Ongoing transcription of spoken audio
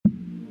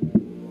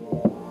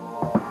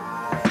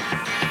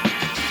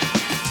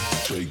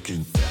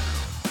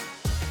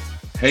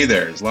Hey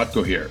there,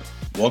 Zlatko here.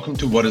 Welcome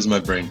to What is My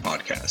Brain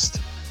podcast.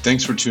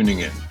 Thanks for tuning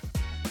in.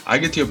 I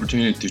get the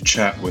opportunity to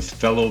chat with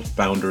fellow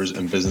founders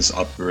and business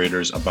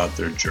operators about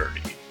their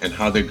journey and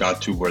how they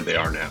got to where they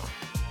are now,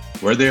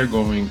 where they are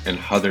going, and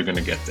how they're going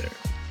to get there.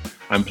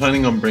 I'm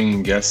planning on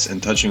bringing guests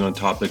and touching on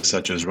topics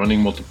such as running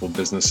multiple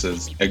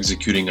businesses,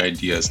 executing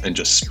ideas, and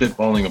just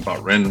spitballing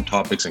about random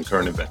topics and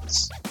current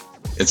events.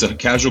 It's a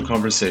casual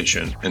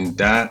conversation, and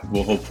that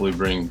will hopefully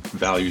bring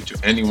value to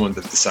anyone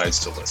that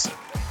decides to listen.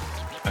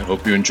 I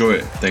hope you enjoy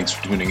it. Thanks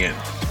for tuning in.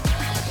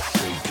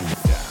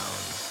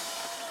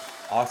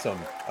 Awesome.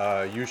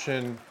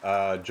 Yushin,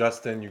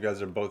 Justin, you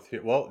guys are both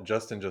here. Well,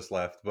 Justin just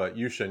left, but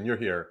Yushin, you're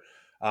here.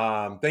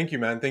 Thank you,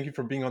 man. Thank you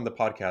for being on the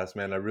podcast,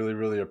 man. I really,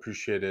 really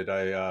appreciate it.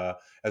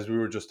 As we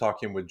were just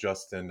talking with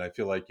Justin, I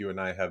feel like you and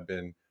I have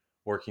been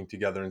working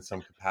together in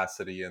some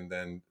capacity, and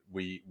then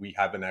we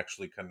haven't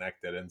actually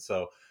connected. And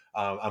so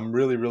I'm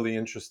really, really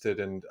interested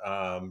and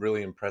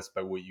really impressed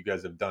by what you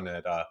guys have done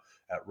at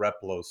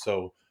Replo.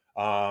 So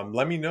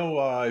let me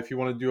know if you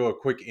want to do a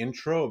quick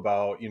intro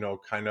about,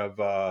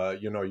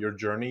 your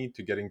journey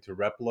to getting to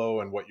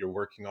Replo and what you're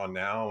working on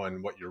now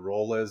and what your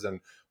role is,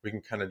 and we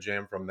can kind of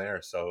jam from there.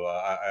 So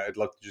I'd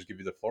love to just give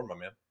you the floor, my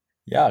man.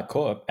 Yeah,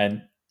 cool.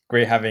 And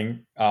great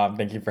having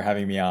thank you for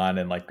having me on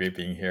and like great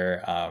being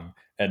here.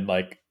 And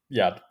like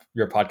yeah,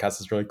 your podcast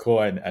is really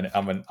cool and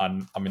I'm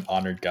an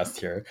honored guest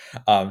here.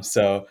 I A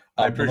little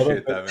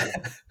appreciate bit that,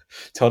 man.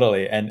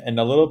 totally. And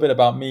a little bit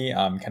about me,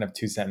 kind of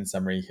 2 sentence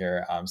summary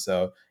here. I'm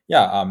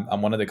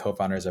one of the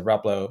co-founders of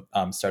Replo.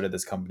 Started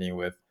this company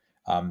with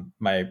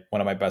my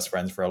one of my best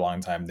friends for a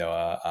long time,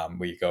 Noah.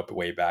 We go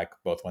way back,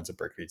 both went to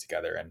Berkeley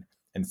together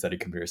and studied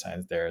computer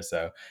science there.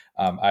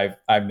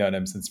 I've known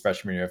him since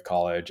freshman year of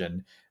college,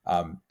 and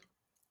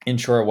in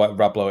short, what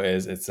Replo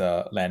is, it's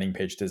a landing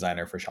page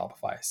designer for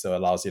Shopify. So it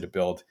allows you to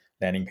build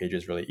landing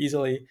pages really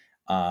easily.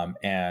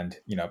 And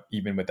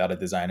even without a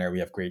designer, we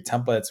have great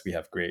templates, we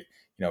have great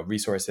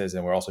resources,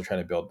 and we're also trying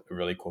to build a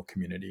really cool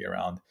community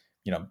around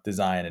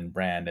design and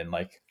brand and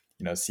like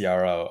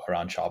CRO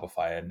around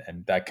Shopify,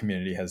 and that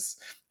community has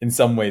in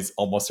some ways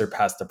almost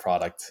surpassed the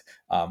product,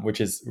 which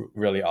is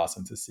really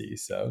awesome to see.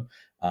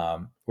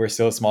 We're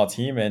still a small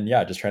team, and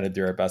yeah, just trying to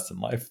do our best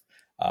in life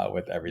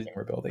with everything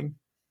we're building.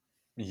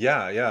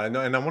 Yeah, yeah, and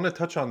I want to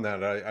touch on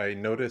that. I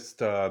noticed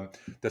the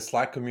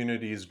Slack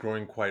community is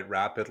growing quite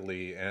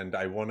rapidly, and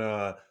I want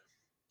to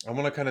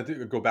kind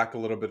of go back a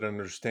little bit and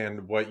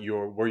understand where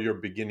your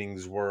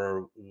beginnings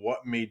were.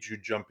 What made you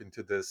jump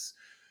into this?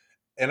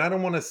 And I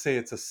don't want to say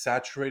it's a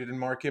saturated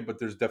market, but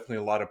there's definitely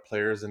a lot of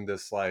players in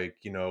this, like,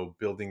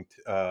 building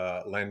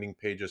landing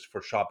pages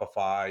for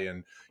Shopify,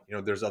 and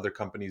there's other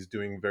companies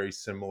doing very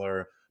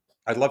similar.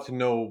 I'd love to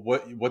know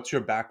what's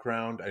your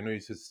background. I know you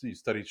said you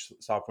studied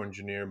software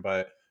engineer,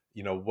 but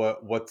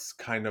what's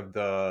kind of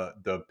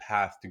the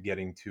path to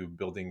getting to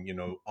building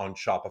on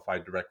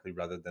Shopify directly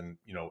rather than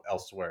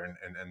elsewhere,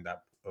 and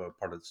that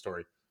part of the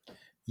story.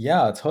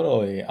 Yeah,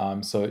 totally.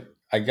 So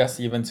I guess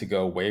even to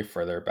go way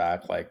further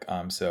back, like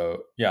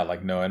Noah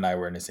and I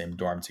were in the same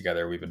dorm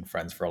together. We've been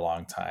friends for a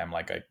long time.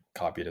 Like I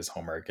copied his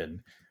homework,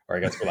 or I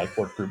guess we're like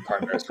work group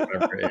partners or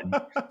whatever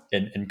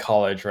in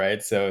college,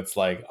 right? So it's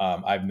like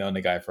I've known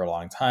the guy for a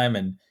long time,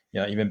 and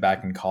even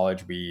back in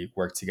college we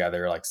worked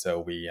together.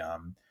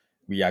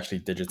 We actually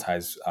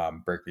digitized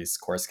Berkeley's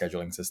course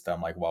scheduling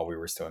system like while we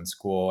were still in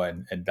school,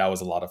 and that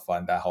was a lot of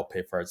fun. That helped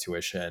pay for our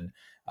tuition.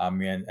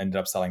 We ended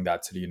up selling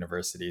that to the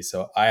university.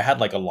 So I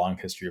had like a long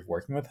history of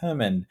working with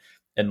him, and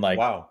like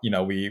Wow.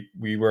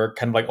 we were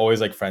kind of like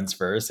always like friends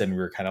first, and we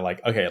were kind of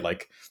like okay,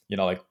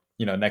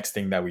 next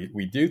thing that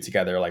we do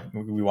together, like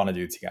we want to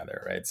do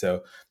together, right?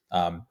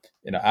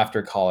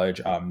 After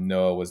college,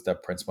 Noah was the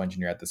principal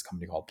engineer at this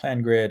company called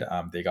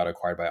PlanGrid. They got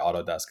acquired by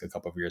Autodesk a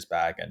couple of years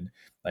back, and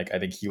like I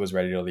think he was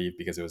ready to leave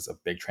because it was a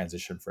big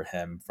transition for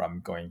him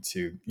from going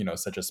to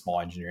such a small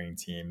engineering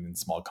team and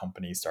small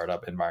company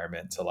startup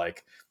environment to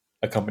like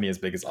a company as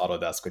big as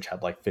Autodesk, which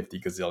had like 50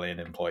 gazillion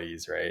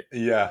employees, right?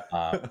 Yeah.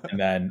 And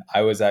then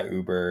I was at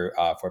Uber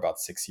for about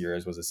 6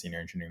 years, was a senior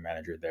engineering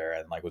manager there,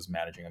 and like was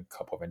managing a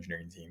couple of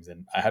engineering teams.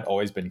 And I had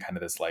always been kind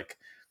of this like,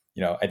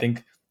 I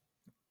think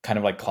kind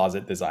of like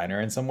closet designer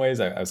in some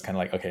ways. I was kind of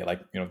like, okay, like,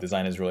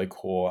 design is really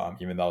cool.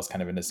 Even though I was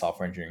kind of in the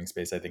software engineering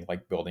space, I think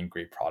like building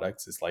great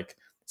products is like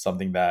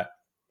something that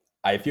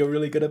I feel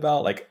really good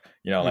about. Hmm.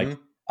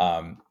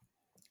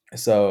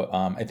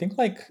 I think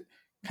like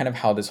kind of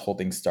how this whole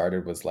thing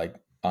started was like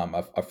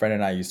a friend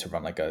and I used to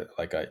run like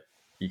a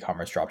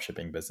e-commerce drop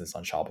shipping business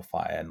on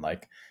Shopify, and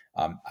like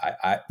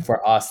I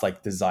for us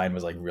like design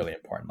was like really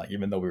important. Like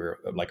even though we were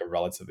like a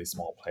relatively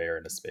small player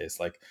in the space,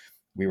 like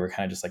we were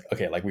kind of just like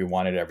okay, like we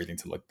wanted everything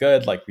to look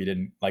good. Like we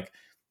didn't like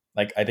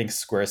I think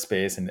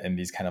Squarespace and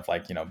these kind of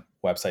like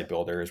website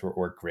builders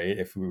were great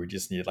if we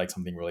just needed like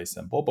something really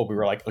simple, but we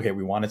were like okay,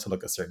 we want it to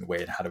look a certain way,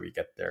 and how do we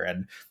get there?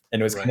 And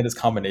it was kind of Right. this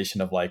combination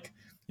of like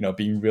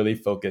being really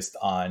focused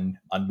on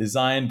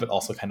design, but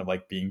also kind of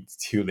like being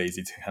too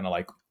lazy to kind of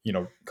like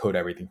code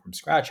everything from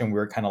scratch. And we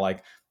were kind of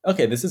like,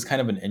 okay, this is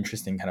kind of an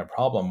interesting kind of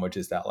problem, which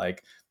is that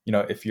like,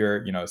 if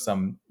you're,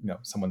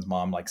 someone's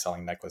mom like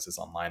selling necklaces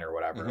online or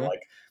whatever, Mm-hmm.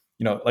 like,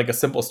 like a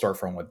simple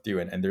storefront would do.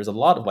 And there's a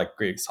lot of like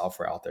great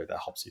software out there that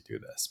helps you do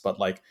this. But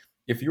like,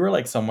 if you were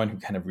like someone who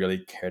kind of really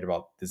cared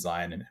about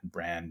design and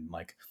brand and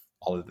like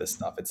all of this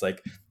stuff, it's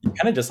like you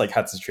kind of just like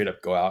had to straight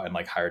up go out and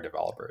like hire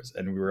developers.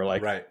 And we were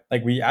Right.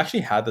 like we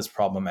actually had this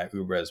problem at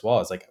Uber as well.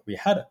 It's like we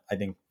had, I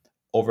think,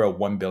 over a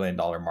 $1 billion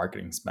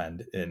marketing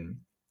spend in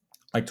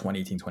like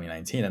 2018,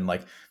 2019. And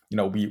like,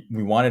 we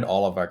wanted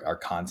all of our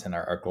content,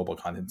 our global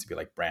content to be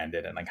like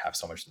branded and like have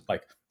so much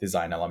like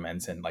design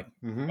elements. And like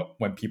Mm-hmm.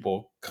 when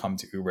people come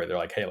to Uber, they're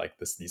like, hey, like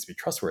this needs to be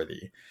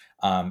trustworthy.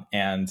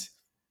 And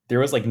there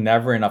was like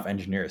never enough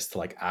engineers to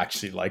like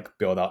actually like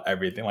build out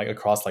everything like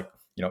across like,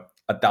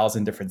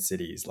 1,000 different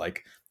cities,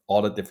 like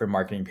all the different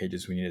marketing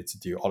pages we needed to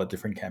do, all the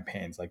different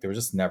campaigns. Like there was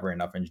just never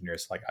enough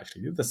engineers to like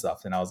actually do this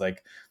stuff. And I was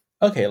like,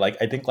 okay, like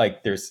I think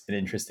like there's an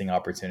interesting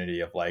opportunity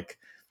of like,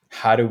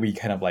 how do we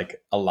kind of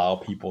like allow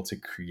people to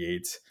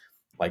create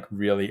like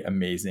really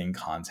amazing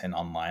content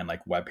online,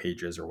 like web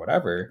pages or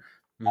whatever,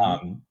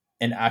 Mm-hmm.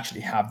 and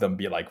actually have them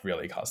be like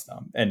really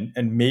custom. And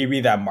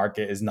maybe that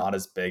market is not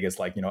as big as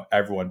like,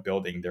 everyone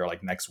building their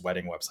like next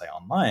wedding website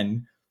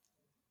online.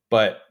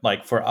 But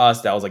like for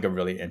us, that was like a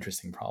really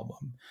interesting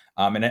problem.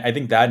 And I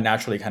think that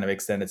naturally kind of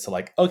extended to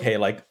like, okay,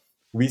 like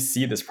we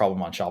see this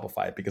problem on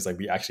Shopify because like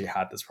we actually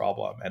had this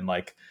problem. And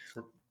like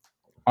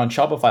on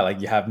Shopify,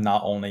 like you have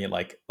not only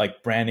like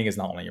branding is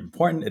not only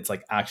important, it's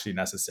like actually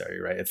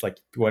necessary, right? It's like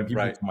when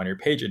people Right. come on your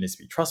page, it needs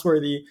to be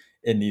trustworthy.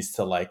 It needs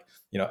to like,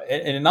 and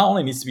it not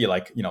only needs to be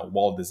like,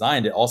 well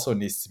designed, it also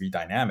needs to be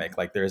dynamic.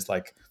 Like there's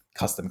like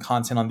custom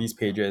content on these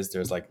pages.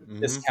 There's like Mm-hmm.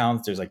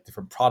 discounts. There's like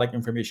different product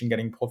information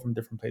getting pulled from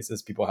different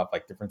places. People have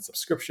like different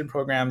subscription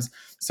programs.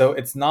 So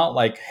it's not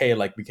like, hey,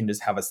 like we can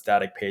just have a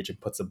static page and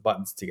put some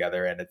buttons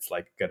together and it's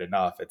like good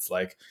enough. It's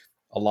like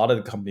a lot of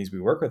the companies we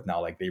work with now,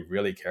 like they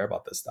really care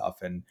about this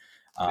stuff. And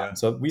Yeah.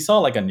 so we saw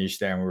like a niche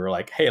there and we were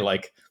like, hey,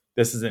 like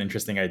this is an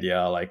interesting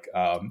idea. Like,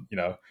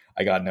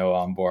 I got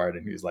Noah on board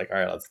and he was like, all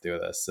right, let's do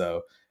this.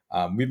 So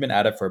we've been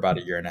at it for about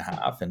a year and a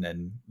half. And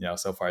then,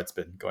 so far it's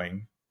been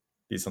going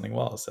decently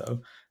well.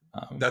 So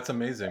That's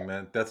amazing,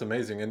 man. That's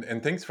amazing.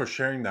 And thanks for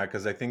sharing that,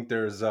 because I think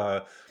there's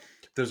a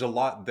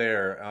lot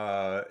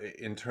there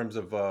in terms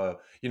of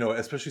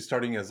especially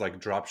starting as like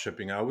drop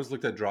shipping. I always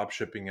looked at drop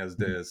shipping as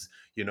this,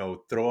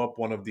 throw up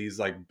one of these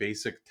like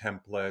basic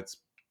templates,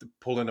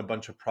 pull in a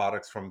bunch of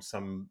products from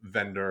some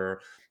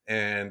vendor,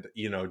 and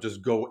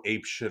just go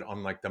ape shit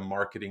on like the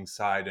marketing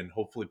side, and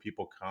hopefully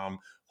people come,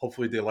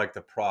 hopefully they like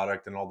the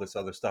product and all this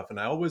other stuff. And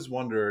I always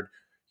wondered,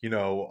 you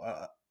know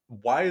uh,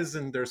 why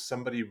isn't there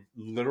somebody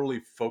literally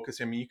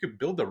focusing? I mean, you could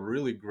build a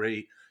really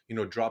great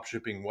drop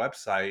shipping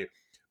website,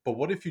 but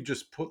what if you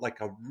just put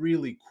like a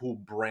really cool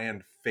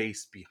brand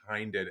face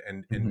behind it,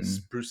 and mhm.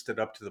 spruced it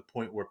up to the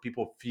point where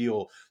people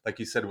feel, like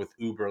you said with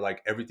Uber,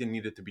 like everything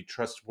needed to be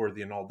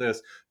trustworthy and all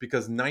this?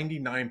 Because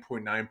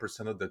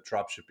 99.9% of the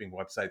drop shipping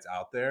websites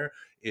out there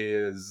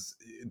is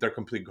they're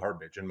complete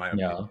garbage, in my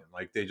Yeah, opinion.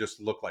 Like they just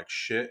look like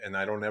shit, and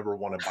I don't ever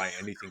want to buy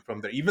anything from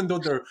there. Even though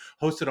they're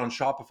hosted on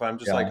Shopify, I'm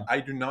just like, yeah,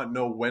 I do not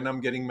know when I'm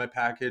getting my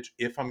package,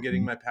 if I'm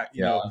getting mhm, my pack,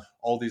 yeah,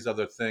 all these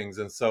other things.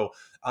 And so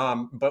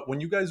but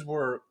when you guys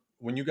were,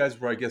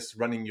 I guess,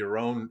 running your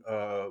own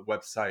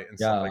website and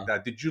stuff like yeah.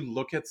 that, did you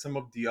look at some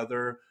of the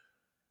other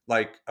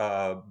like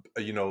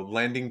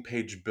landing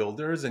page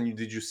builders, and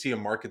did you see a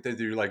market there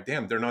that you're like,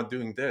 damn, they're not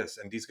doing this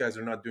and these guys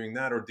are not doing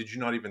that? Or did you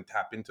not even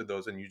tap into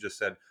those and you just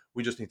said,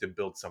 we just need to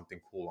build something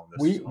cool on this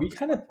We on this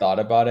kind of platform? thought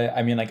about it.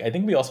 I mean, like I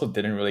think we also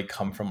didn't really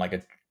come from like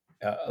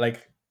a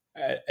like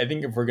I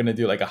think if we're gonna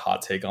do like a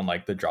hot take on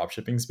like the drop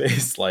shipping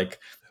space, like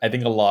I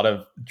think a lot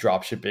of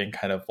drop shipping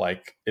kind of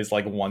like is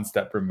like one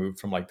step removed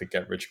from like the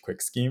get rich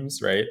quick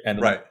schemes, right? And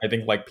like Right. I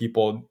think like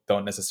people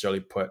don't necessarily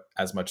put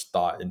as much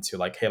thought into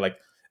like, hey, like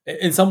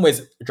in some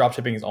ways, drop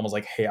shipping is almost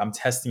like, hey, I'm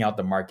testing out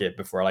the market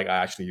before like I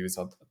actually do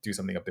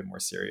something a bit more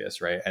serious,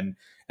 right? And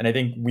I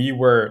think we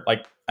were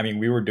like, I mean,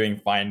 we were doing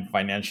fine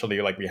financially,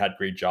 like we had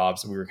great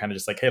jobs. We were kind of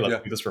just like, hey, let's Yeah.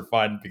 do this for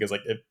fun because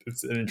like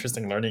it's an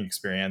interesting learning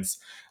experience.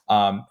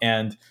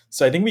 And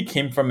so I think we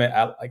came from it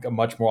at like a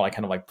much more like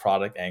kind of like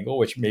product angle,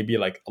 which maybe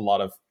like a lot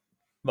of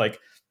like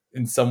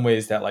in some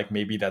ways that like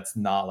maybe that's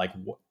not like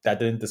that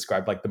didn't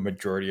describe like the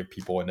majority of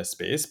people in the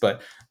space.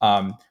 But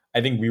I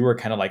think we were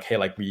kind of like, hey,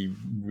 like we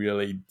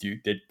really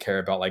did care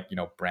about like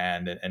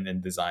brand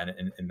and design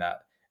in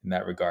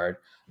that regard.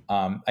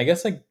 I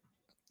guess like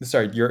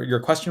sorry, your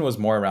question was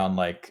more around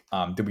like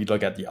did we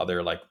look at the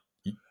other like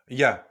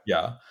Yeah.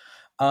 yeah.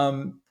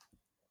 Um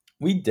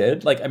we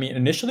did. Like I mean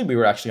initially we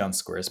were actually on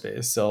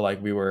Squarespace. So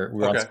like we were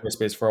on Okay.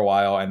 Squarespace for a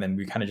while and then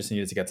we kind of just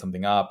needed to get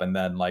something up and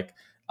then like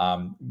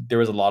there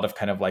was a lot of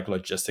kind of like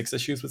logistics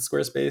issues with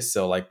Squarespace.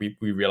 So like we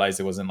realized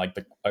it wasn't like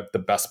the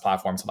best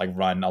platform to like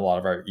run a lot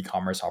of our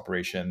e-commerce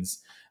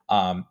operations.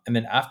 And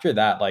then after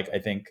that, like I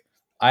think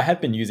I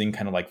had been using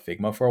kind of like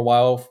Figma for a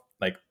while,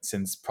 like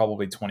since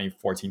probably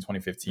 2014,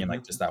 2015, like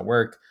Hmm. just at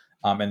work.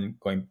 and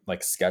going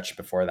like Sketch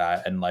before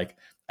that. And like,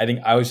 I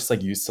think I was just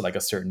like used to like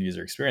a certain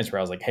user experience where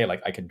I was like, hey,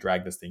 like I can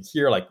drag this thing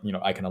here, like,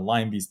 I can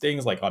align these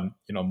things like on,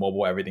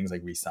 mobile, everything's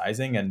like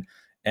resizing.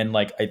 And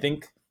like, I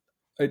think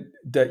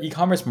the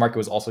e-commerce market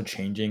was also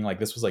changing. Like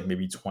this was like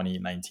maybe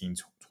 2019,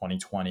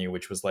 2020,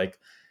 which was like,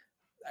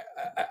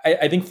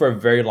 I think for a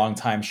very long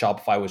time,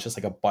 Shopify was just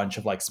like a bunch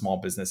of like small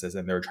businesses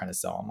and they were trying to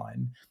sell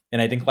online.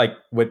 And I think like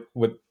with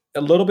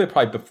a little bit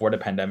probably before the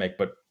pandemic,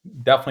 but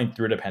definitely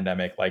through the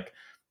pandemic, like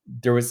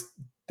there was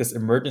this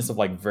emergence of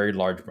like very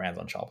large brands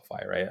on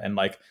Shopify, right? And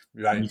like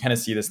Right. you kind of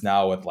see this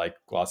now with like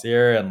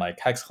Glossier and like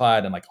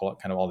Hexclad and like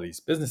kind of all these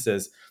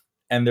businesses,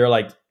 and they're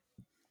like,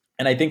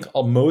 and I think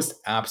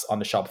most apps on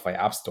the Shopify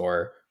App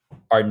Store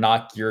are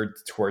not geared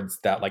towards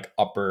that like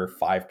upper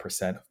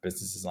 5% of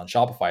businesses on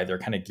Shopify. They're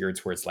kind of geared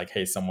towards like,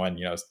 hey, someone,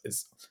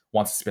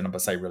 wants to spin up a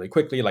site really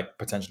quickly, like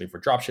potentially for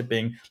drop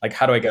shipping. Like,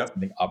 how do I get Yep.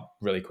 something up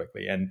really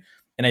quickly? And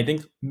I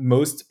think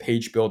most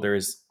page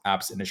builders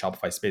apps in the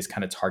Shopify space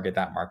kind of target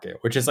that market,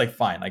 which is like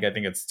fine. Like I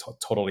think it's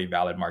totally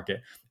valid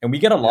market. And we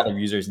get a lot Yeah. of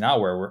users now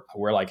where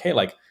we're like, hey,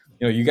 like,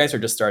 you guys are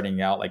just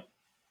starting out, like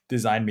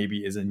design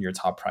maybe isn't your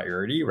top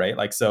priority, right?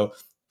 Like, so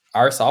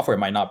our software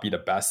might not be the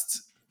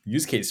best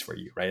use case for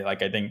you, right?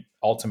 Like I think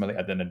ultimately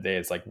at the end of the day,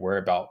 it's like we're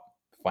about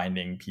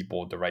finding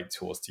people the right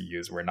tools to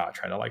use. We're not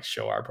trying to like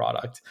show our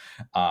product.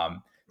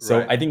 So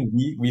Right. I think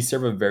we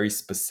serve a very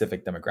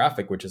specific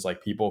demographic, which is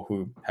like people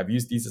who have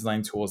used these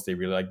design tools. They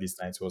really like these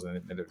design tools,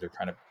 and they're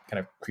trying to kind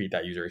of create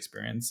that user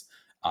experience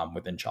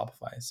within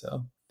Shopify.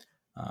 So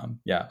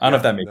yeah, I don't know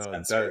if Yeah. that makes No,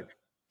 sense, right? that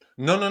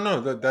No, no, no.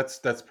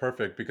 That's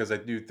perfect because I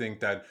think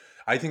that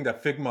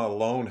Figma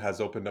alone has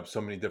opened up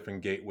so many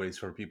different gateways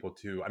for people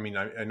to. I mean,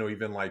 I know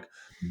even like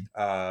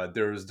Mhm.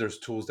 there's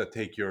tools that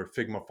take your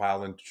Figma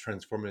file and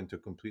transform it into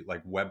complete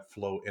like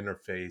Webflow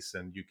interface,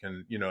 and you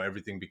can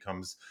everything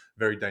becomes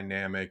very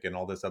dynamic and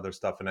all this other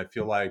stuff. And I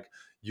feel like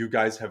you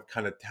guys have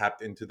kind of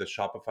tapped into the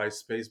Shopify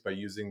space by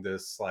using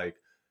this like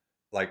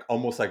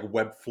almost like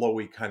web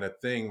flowy kind of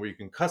thing where you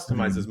can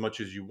customize as Mhm. much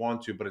as you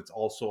want to, but it's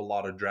also a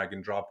lot of drag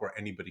and drop where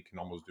anybody can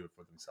almost do it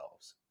for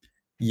themselves.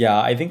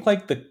 Yeah, I think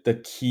like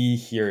the key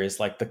here is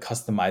like the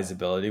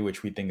customizability,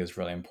 which we think is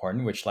really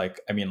important, which like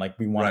I mean like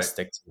we want to Right.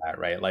 stick to that,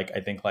 right? Like I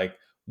think like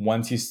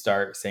once you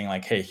start saying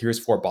like, hey, here's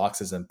four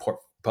boxes and put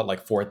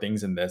like four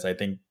things in this, I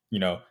think,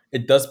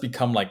 it does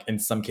become like in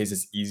some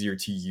cases easier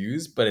to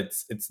use, but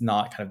it's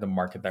not kind of the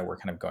market that we're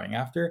kind of going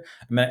after.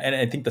 I mean, and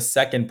I think the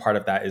second part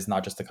of that is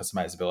not just the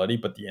customizability,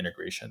 but the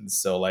integrations.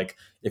 So like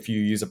if you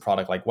use a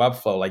product like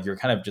Webflow, like you're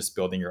kind of just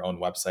building your own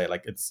website.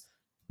 Like it's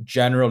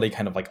generally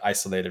kind of like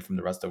isolated from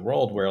the rest of the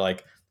world, where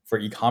like for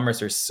e-commerce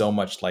there's so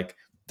much like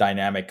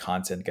dynamic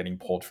content getting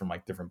pulled from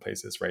like different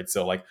places, right?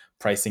 So like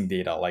pricing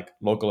data, like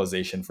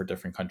localization for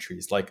different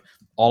countries, like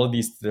all of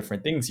these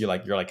different things, you're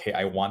like, hey,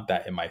 I want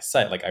that in my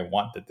site. Like I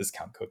want the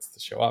discount codes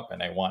to show up,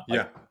 and I want like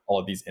Yeah. all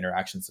of these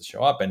interactions to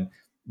show up. And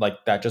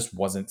like that just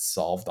wasn't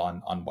solved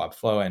on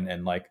Webflow.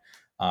 And like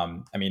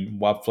I mean,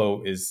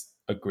 Webflow is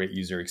a great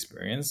user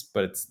experience,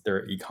 but it's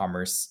their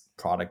e-commerce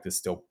product is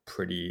still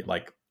pretty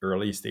like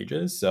early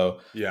stages. So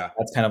Yeah.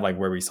 that's kind of like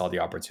where we saw the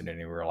opportunity.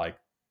 We were like,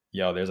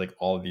 yo, there's like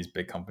all of these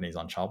big companies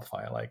on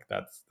Shopify. Like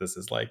this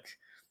is like,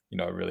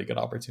 a really good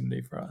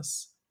opportunity for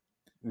us.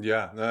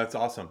 Yeah. No, that's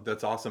awesome.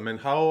 That's awesome. And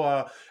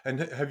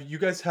have you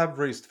guys have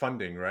raised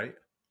funding, right?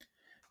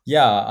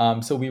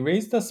 Yeah, so we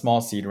raised a small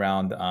seed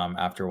round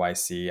after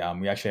YC.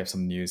 We actually have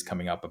some news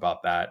coming up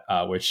about that,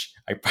 which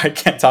I probably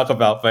can't talk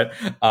about,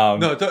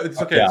 No,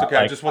 it's okay. yeah, It's okay.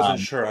 I like just wasn't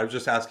sure. I was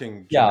just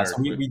asking yeah. So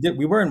we, generically. we did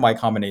we were in Y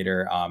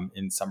Combinator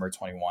in summer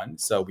 21,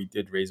 so we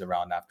did raise a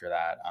round after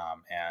that,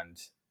 and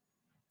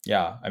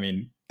yeah, I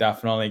mean,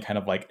 definitely kind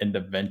of like in the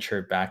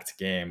venture backed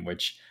game,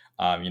 which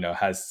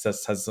has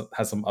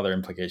some other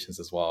implications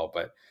as well.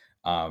 But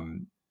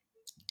um,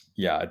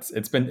 yeah,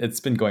 it's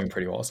been going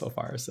pretty well so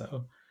far.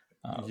 So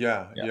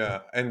Yeah, yeah. yeah.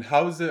 And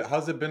how's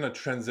it been a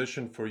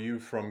transition for you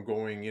from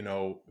going,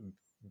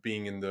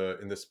 being in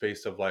the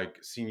space of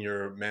like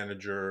senior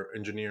manager,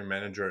 engineer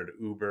manager at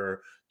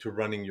Uber to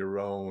running your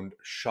own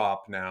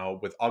shop now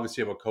with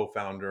obviously you have a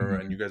co-founder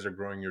and Mhm. you guys are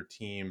growing your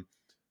team.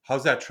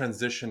 How's that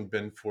transition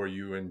been for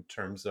you in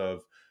terms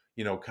of,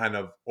 kind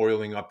of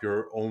oiling up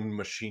your own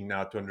machine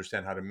now to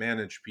understand how to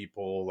manage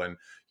people and,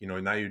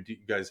 now you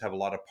guys have a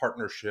lot of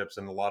partnerships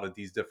and a lot of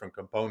these different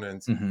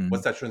components. What's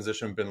Mhm. that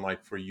transition been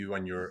like for you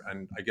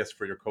and I guess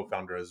for your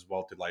co-founder as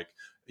well to like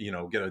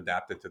get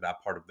adapted to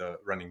that part of the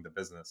running the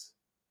business?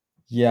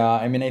 Yeah,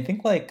 I mean, I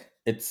think like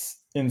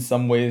it's in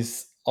some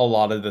ways a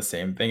lot of the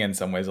same thing, in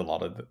some ways a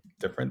lot of the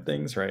different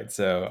things, right?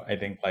 So I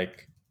think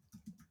like,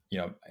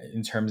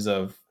 in terms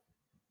of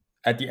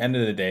at the end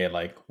of the day,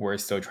 like we're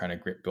still trying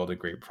to build a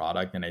great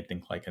product, and I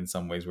think like in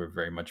some ways we're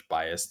very much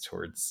biased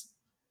towards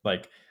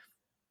like,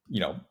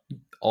 you know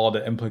all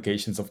the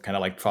implications of kind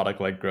of like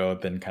product like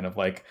growth, and kind of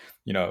like,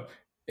 you know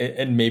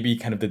and maybe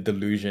kind of the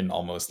delusion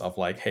almost of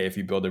like, hey, if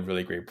you build a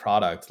really great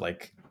product,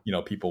 like,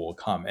 people will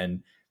come.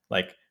 And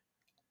like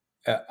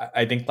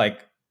I think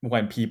like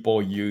when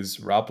people use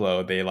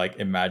Replo, they like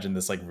imagine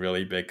this like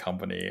really big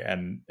company,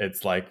 and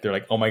it's like they're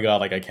like, oh my god,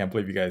 like I can't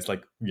believe you guys,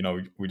 like, you know,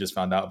 we just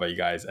found out about you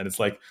guys, and it's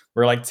like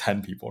we're like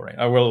 10 people right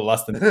now, we're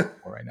less than 10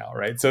 people right now,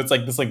 right? So it's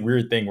like this like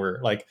weird thing where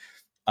like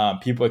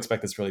people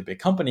expect this really big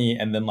company,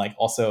 and then like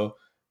also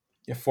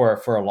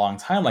for a long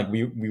time, like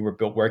we were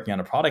built working on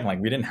a product, like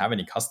we didn't have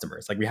any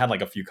customers, like we had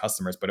like a few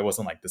customers, but it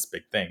wasn't like this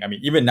big thing. I mean,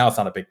 even now it's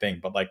not a big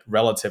thing, but like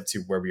relative to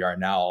where we are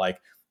now,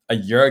 like a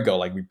year ago,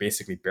 like we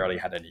basically barely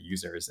had any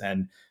users,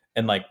 and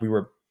like we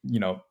were, you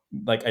know,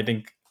 like I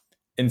think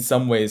in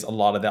some ways a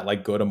lot of that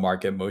like go to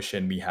market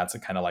motion we had to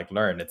kind of like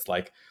learn. It's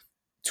like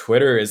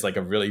Twitter is like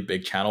a really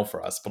big channel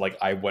for us, but like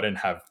I wouldn't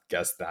have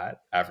guessed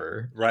that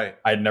ever. Right.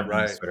 I'd never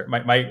used Right.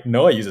 Twitter. My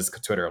Noah uses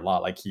Twitter a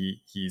lot. Like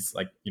he's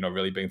like, you know,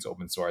 really big into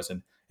open source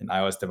and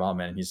iOS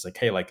development. And he's like,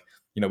 hey, like,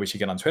 you know, we should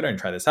get on Twitter and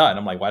try this out. And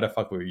I'm like, why the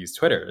fuck would we use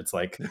Twitter? It's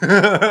like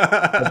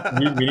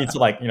we need to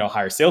like, you know,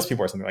 hire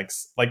salespeople or something,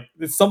 like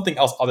it's something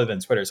else other than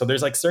Twitter. So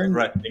there's like certain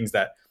Right. things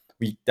that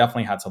we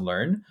definitely had to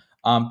learn.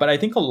 But I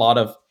think a lot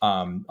of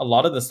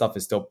the stuff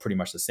is still pretty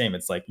much the same.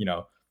 It's like, you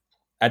know,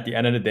 at the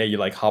end of the day, you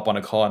like hop on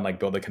a call and like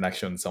build a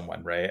connection with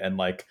someone, right? And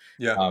like,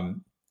 Yeah.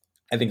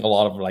 I think a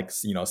lot of like,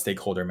 you know,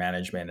 stakeholder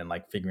management and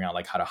like figuring out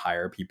like how to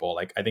hire people.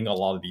 Like, I think a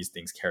lot of these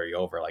things carry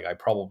over. Like, I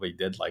probably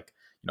did like,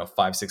 you know,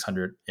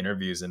 500-600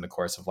 interviews in the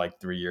course of like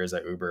 3 years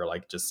at Uber,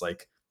 like just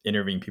like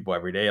interviewing people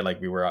every day.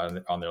 Like we were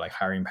on their like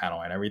hiring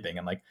panel and everything.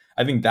 And like,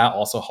 I think that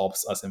also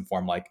helps us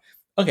inform like,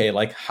 okay,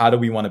 like how do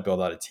we want to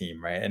build out a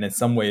team, right? And in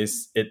some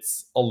ways,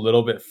 it's a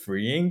little bit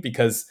freeing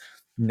because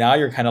now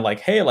you're kind of like,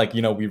 hey, like,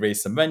 you know, we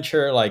raised some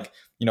venture, like,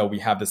 you know, we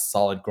have this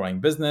solid growing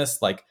business,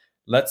 like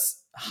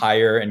let's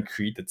hire and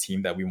create the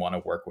team that we want to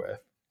work with,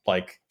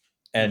 like,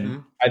 and Mm-hmm.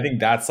 I think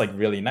that's like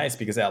really nice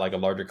because at like a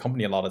larger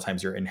company a lot of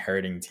times you're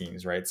inheriting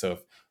teams, right? So if,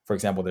 for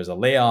example, there's a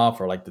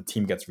layoff or like the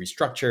team gets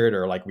restructured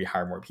or like we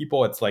hire more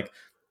people, it's like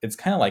it's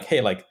kind of like,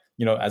 hey, like,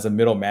 you know, as a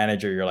middle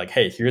manager you're like,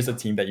 hey, here's a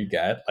team that you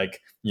get,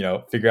 like, you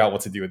know, figure out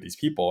what to do with these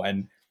people.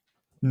 And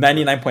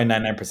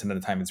 99.99% of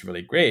the time it's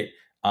really great.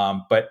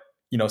 But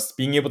you know,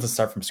 being able to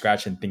start from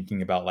scratch and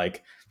thinking about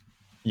like,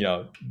 you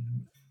know,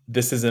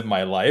 this isn't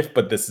my life,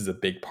 but this is a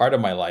big part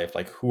of my life.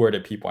 Like, who are the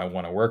people I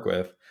want to work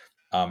with?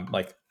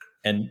 Like,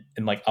 and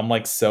like, I'm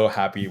like so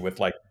happy with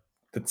like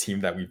the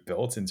team that we've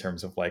built in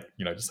terms of like,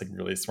 you know, just like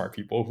really smart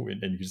people who,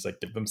 and you just like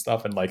give them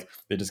stuff and like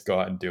they just go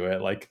out and do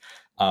it. Like,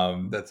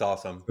 That's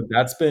awesome. but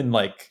that's been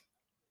like,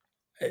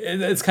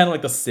 it's kind of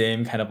like the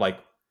same kind of like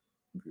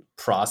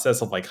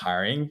process of like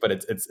hiring, but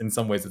it's in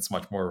some ways it's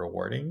much more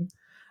rewarding.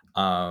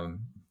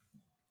 Um,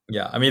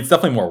 yeah, I mean, it's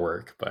definitely more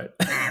work, but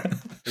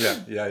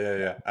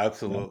Yeah.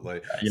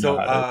 Absolutely. you know So,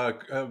 how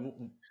it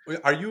is.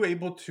 are you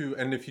able to,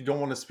 and if you don't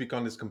want to speak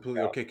on this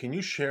completely, Yeah. okay, can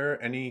you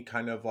share any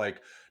kind of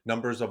like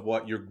numbers of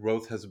what your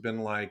growth has been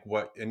like,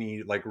 what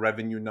any like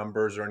revenue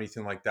numbers or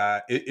anything like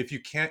that? If you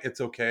can't,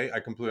 it's okay. I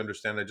completely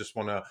understand. I just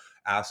want to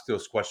ask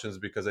those questions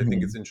because I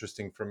think it's Mhm.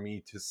 interesting for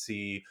me to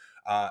see.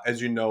 As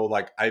you know,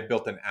 like I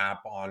built an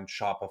app on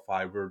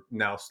Shopify. We're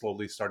now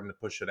slowly starting to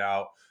push it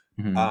out.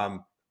 Mhm.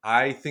 Um,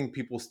 I think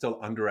people still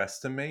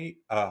underestimate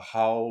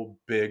how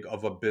big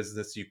of a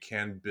business you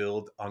can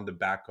build on the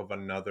back of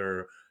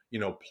another, you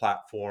know,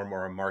 platform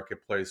or a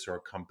marketplace or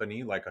a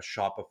company like a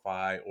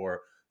Shopify,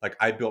 or like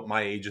I built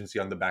my agency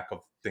on the back of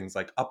things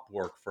like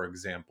Upwork, for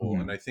example.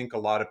 And Mhm. I think a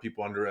lot of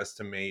people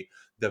underestimate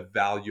the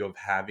value of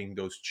having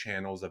those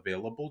channels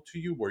available to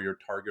you where you're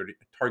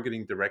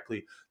targeting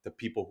directly the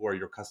people who are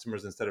your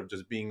customers instead of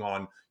just being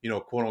on, you know,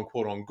 quote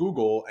unquote on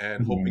Google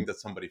and hoping Mhm. that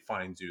somebody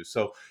finds you.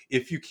 So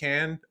if you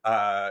can,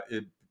 I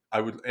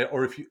would,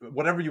 or if you,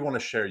 whatever you want to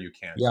share, you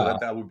can. So Yeah.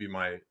 that would be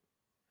my.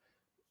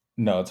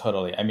 No,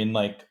 totally. I mean,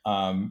 like,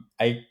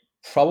 I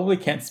probably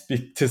can't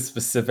speak to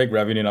specific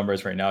revenue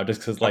numbers right now, just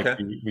because like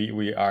Okay.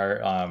 we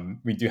are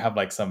we do have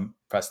like some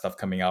press stuff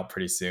coming out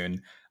pretty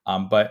soon.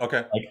 But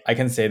Okay. like I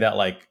can say that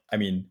like I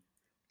mean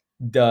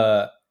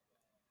the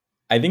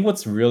I think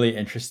what's really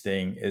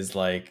interesting is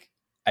like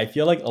I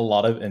feel like a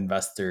lot of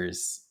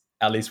investors,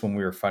 at least when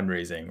we were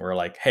fundraising, were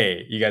like,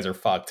 "Hey, you guys are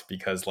fucked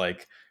because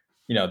like,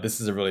 you know,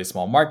 this is a really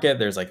small market.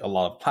 There's like a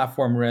lot of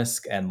platform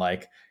risk, and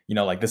like, you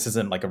know, like this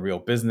isn't like a real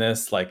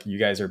business. Like, you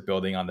guys are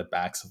building on the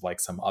backs of like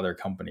some other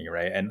company,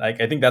 right?" And like,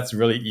 I think that's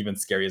really even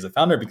scary as a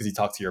founder because you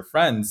talk to your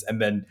friends,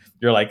 and then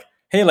you're like,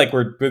 "Hey, like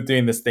we're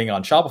doing this thing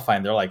on Shopify,"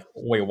 and they're like,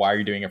 "Wait, why are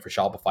you doing it for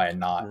Shopify and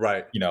not?"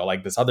 Right. You know,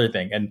 like this other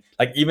thing. And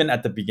like even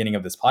at the beginning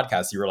of this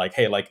podcast you were like,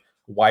 hey, like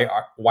why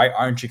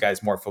aren't you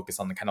guys more focused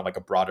on the kind of like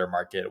a broader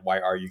market? Why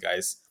are you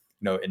guys,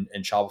 you know, in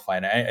Shopify?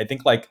 And I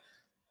think like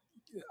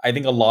I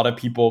think a lot of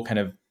people kind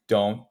of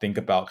don't think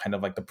about kind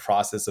of like the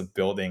process of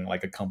building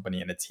like a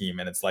company and a team.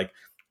 And it's like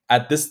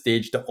at this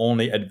stage, the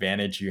only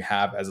advantage you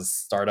have as a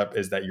startup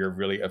is that you're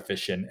really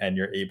efficient and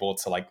you're able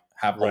to like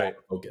have a lot Right.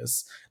 of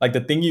focus. Like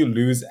the thing you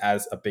lose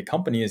as a big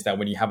company is that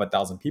when you have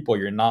 1,000 people,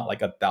 you're not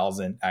like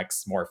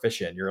 1,000x more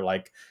efficient. You're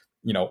like,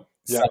 you know,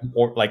 Yeah. some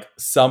or like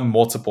some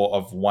multiple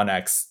of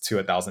 1x to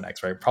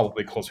 1,000x, right?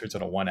 Probably closer to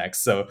the 1x.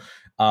 So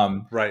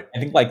Right. I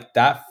think like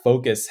that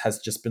focus has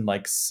just been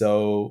like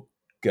so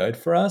good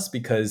for us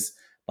because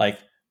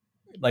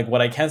like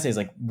what I can say is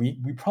like we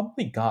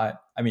probably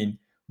got, I mean,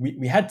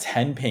 we had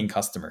 10 paying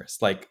customers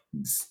like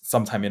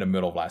sometime in the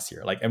middle of last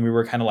year. Like, and we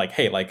were kind of like,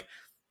 hey, like,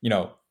 you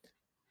know,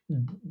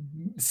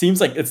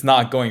 seems like it's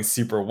not going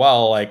super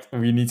well. Like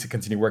we need to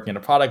continue working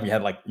on the product. We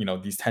had like, you know,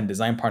 these 10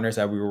 design partners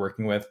that we were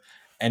working with.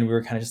 And we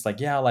were kind of just like,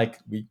 yeah, like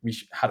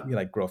how do we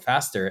like grow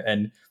faster?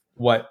 And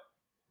what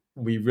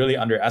we really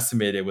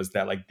underestimated was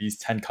that like these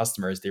 10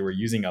 customers, they were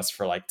using us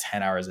for like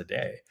 10 hours a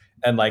day.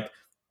 And like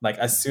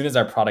as soon as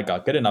our product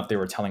got good enough, they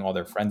were telling all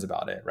their friends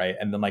about it. Right.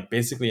 And then like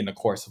basically in the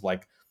course of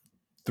like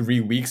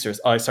 3 weeks or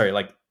sorry,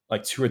 like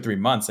 2 or 3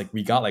 months, like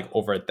we got like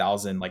over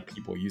 1,000 like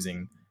people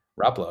using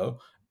Replo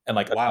and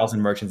like a Wow.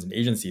 thousand merchants and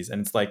agencies.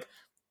 And it's like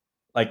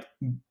like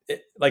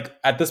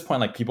at this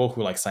point, like people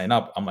who like sign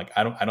up, I'm like,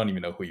 I don't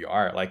even know who you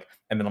are. Like,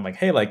 and then I'm like,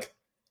 hey, like,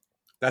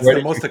 That's where the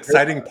did you most hear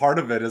exciting about part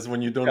of it, is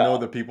when you don't us? know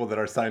the people that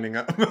are signing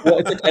up. Well,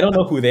 it's like I don't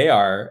know who they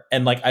are,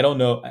 and like I don't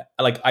know.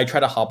 Like I try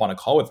to hop on a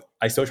call with.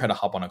 I still try to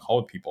hop on a call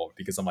with people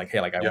because I'm like,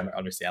 hey, like I Yeah. want to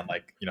understand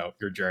like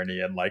your journey,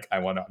 and like I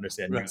want to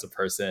understand you Right. as a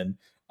person.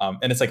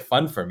 And it's like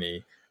fun for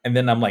me. And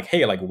then I'm like,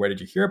 hey, like where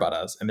did you hear about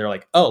us? And they're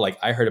like, oh, like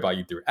I heard about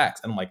you through X.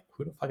 And I'm like,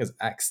 who the fuck is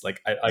X?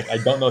 Like I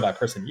don't know that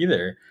person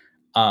either.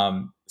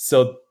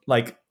 So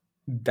like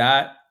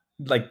that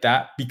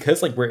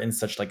because like we're in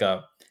such like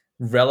a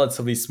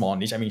relatively small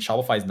niche. I mean,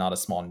 Shopify is not a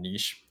small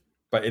niche,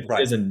 but it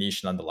Right. is a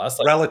niche nonetheless.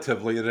 Like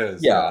Relatively, it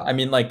is. yeah, Yeah. I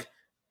mean, like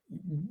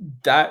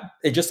that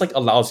it just like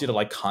allows you to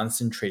like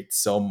concentrate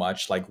so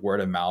much like word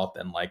of mouth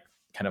and like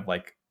kind of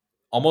like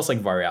almost like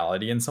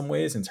virality in some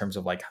ways in terms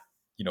of like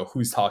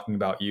who's talking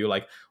about you.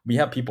 Like we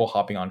have people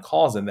hopping on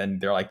calls and then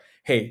they're like,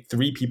 hey,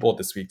 3 people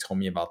this week told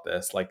me about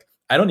this. Like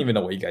I don't even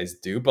know what you guys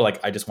do, but like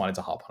I just wanted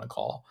to hop on a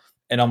call.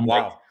 And I'm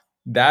like, Wow.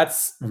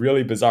 that's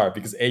really bizarre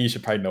because A, you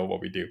should probably know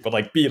what we do, but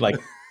like B, like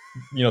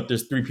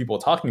there's 3 people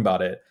talking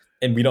about it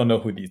and we don't know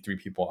who these 3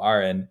 people are.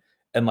 And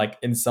like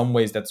in some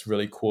ways that's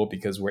really cool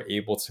because we're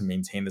able to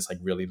maintain this like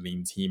really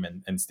lean team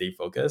and stay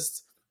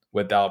focused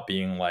without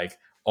being like,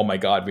 oh my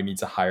god, we need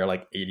to hire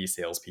like 80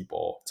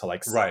 salespeople to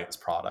like sell Right. this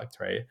product,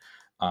 right?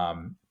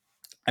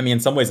 I mean, in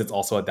some ways it's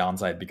also a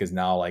downside because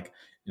now like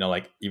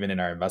like even in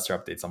our investor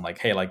updates, I'm like,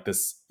 hey, like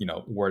this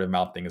word of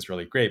mouth thing is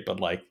really great, but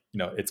like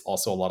it's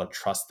also a lot of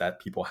trust that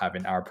people have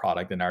in our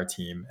product and our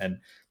team. And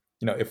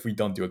if we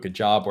don't do a good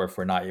job or if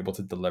we're not able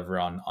to deliver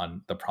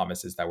on the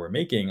promises that we're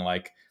making,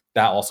 like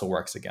that also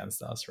works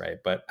against us, right?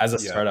 But as a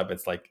Yeah. startup,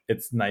 it's like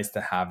it's nice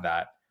to have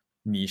that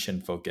niche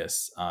and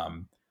focus.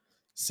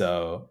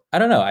 So I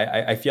don't know.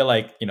 I feel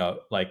like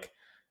like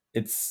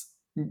it's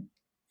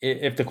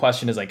if the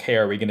question is like, hey,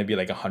 are we going to be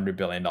like $100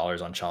 billion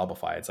on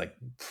Shopify? It's like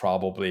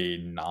probably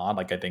not.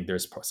 Like I think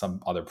there's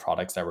some other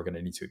products that we're going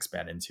to need to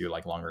expand into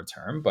like longer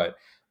term, but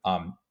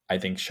I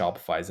think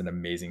Shopify is an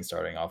amazing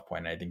starting off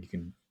point. I think you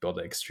can build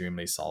an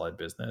extremely solid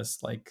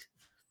business like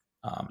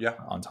Yeah.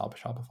 on top of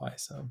Shopify.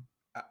 So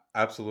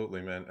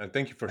Absolutely, man. And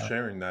thank you for uh,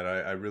 sharing that.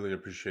 I really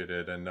appreciate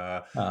it. And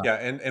uh, yeah,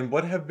 and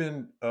what have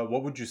been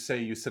what would you say,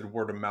 you said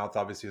word of mouth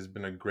obviously has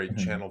been a great mhm,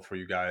 channel for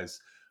you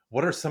guys.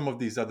 What are some of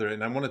these other,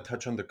 and I want to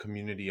touch on the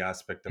community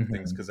aspect of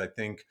things, mhm, because I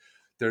think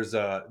there's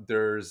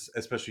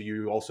especially,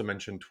 you also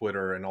mentioned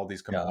Twitter and all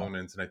these yeah.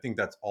 components, and I think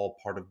that's all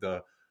part of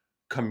the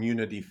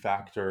community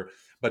factor.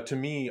 But to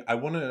me, I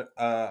want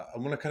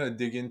to kind of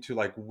dig into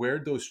like where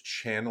those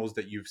channels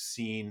that you've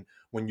seen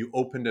when you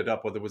opened it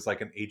up, whether it was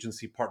like an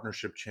agency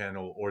partnership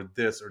channel or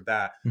this or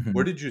that, Mhm.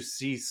 where did you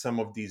see some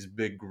of these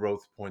big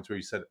growth points where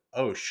you said,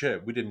 oh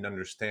shit, we didn't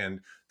understand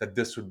that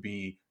this would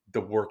be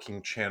the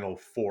working channel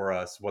for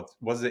us? What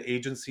was it?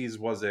 Agencies?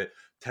 Was it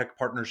tech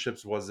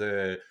partnerships? Was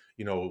it,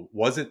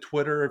 was it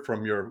Twitter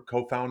from your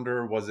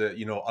co-founder? Was it,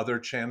 other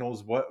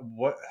channels?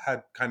 What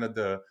had kind of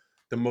the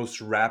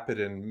most rapid,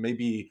 and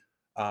maybe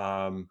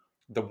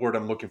the word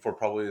I'm looking for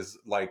probably is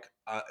like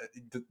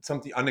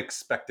something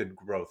unexpected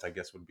growth, I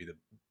guess would be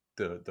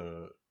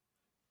the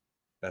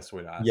best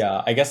way to ask Yeah,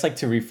 that. I guess like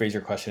to rephrase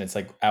your question, it's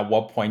like at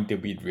what point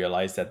did we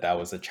realize that that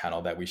was a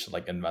channel that we should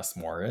like invest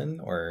more in,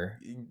 or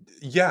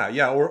Yeah,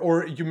 yeah,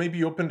 or you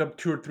maybe opened up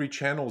 2 or 3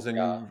 channels and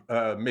yeah,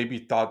 you maybe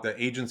thought that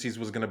agencies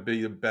was going to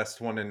be the best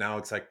one, and now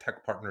it's like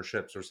tech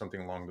partnerships or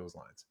something along those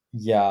lines.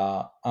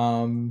 yeah,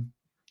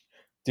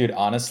 dude,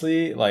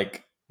 honestly,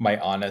 like my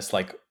honest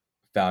like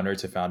founder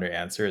to founder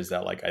answer is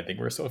that like I think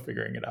we're still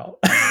figuring it out.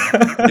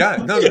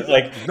 Yeah, no, It's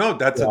like no,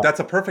 that's a yeah, that's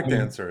a I perfect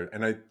mean, answer,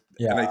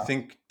 yeah, and I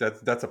think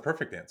that's a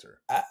perfect answer.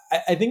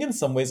 I think in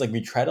some ways like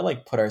we try to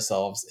like put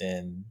ourselves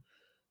in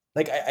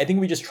like I think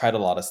we just tried a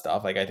lot of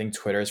stuff. Like I think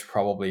Twitter is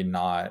probably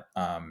not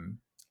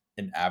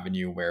an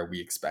avenue where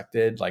we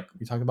expected, like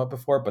we talked about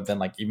before. But then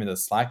like even the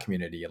Slack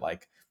community,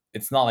 like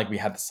it's not like we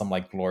had some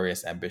like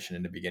glorious ambition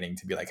in the beginning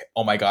to be like,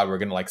 oh my god, we're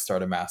gonna like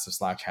start a massive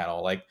Slack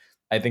channel. Like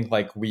I think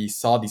like we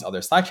saw these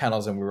other Slack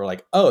channels and we were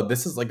like, oh,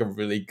 this is like a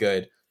really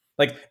good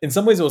like in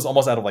some ways it was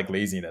almost out of like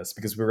laziness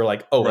because we were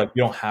like, oh, like Right.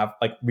 we don't have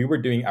like we were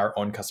doing our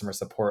own customer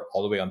support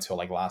all the way until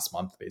like last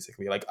month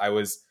basically. Like I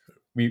was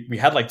we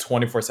had like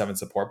 24/7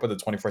 support, but the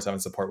 24/7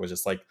 support was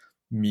just like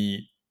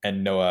me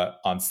and Noah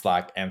on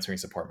Slack answering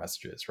support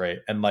messages, right?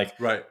 And like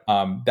Right.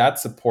 that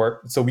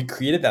support. So we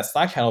created that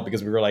Slack channel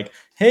because we were like,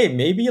 hey,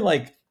 maybe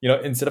like,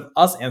 instead of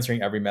us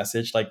answering every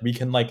message, like we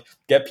can like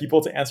get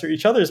people to answer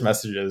each other's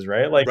messages,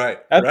 right? Like Right.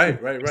 that's Right.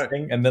 Right. Right.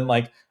 interesting. And then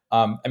like,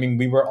 I mean,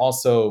 we were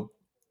also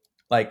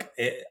like,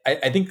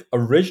 I think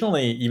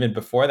originally, even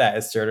before that,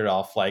 it started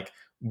off like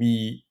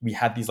we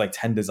had these like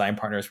 10 design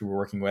partners we were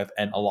working with,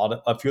 and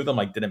a few of them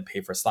like didn't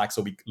pay for Slack,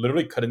 so we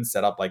literally couldn't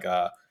set up like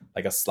a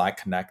Slack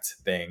Connect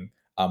thing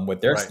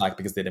with their Right. Slack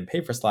because they didn't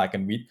pay for Slack,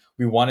 and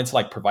we wanted to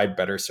like provide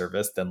better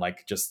service than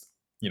like just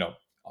you know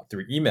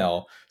through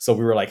email. So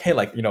we were like, hey,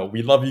 like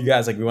we love you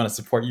guys, like we want to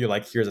support you,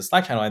 like here's a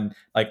Slack channel. And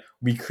like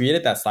we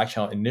created that Slack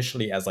channel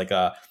initially as like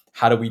a,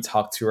 how do we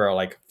talk to our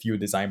like few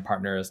design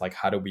partners, like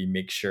how do we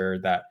make sure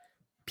that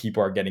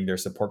people are getting their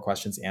support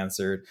questions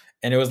answered.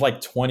 And it was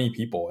like 20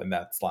 people in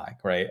that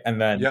Slack, right?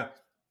 And then Yeah.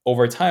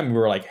 over time we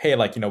were like, hey,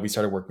 like we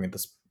started working with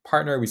this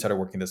partner, we started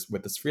working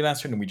with this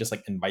freelancer, and we just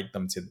like invite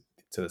them to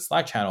the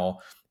Slack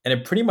channel. And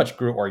it pretty much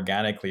grew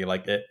organically.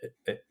 Like it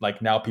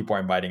like now people are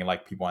inviting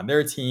like people on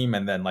their team,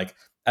 and then like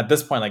at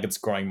this point like it's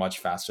growing much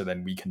faster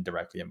than we can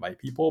directly invite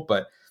people.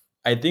 But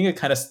I think it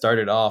kind of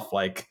started off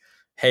like,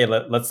 hey,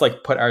 let's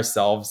like put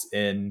ourselves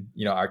in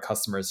our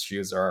customers'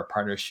 shoes or our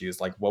partners' shoes,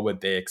 like what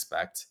would they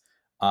expect.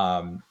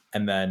 And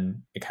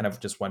then it kind of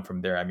just went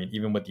from there. I mean,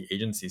 even with the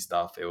agency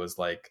stuff, it was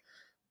like,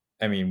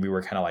 I mean, we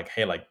were kind of like,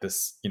 hey, like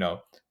this,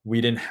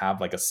 we didn't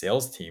have like a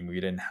sales team. We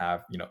didn't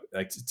have,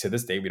 like to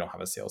this day, we don't have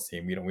a sales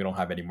team. We don't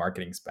have any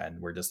marketing spend.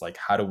 We're just like,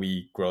 how do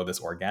we grow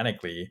this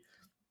organically?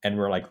 And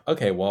we're like,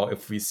 okay, well,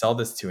 if we sell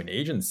this to an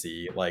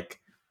agency, like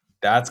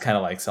that's kind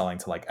of like selling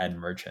to like end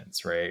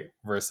merchants, right?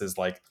 Versus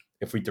like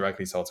if we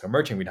directly sell to a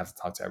merchant, we'd have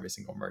to talk to every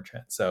single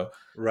merchant. So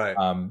Right.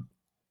 um,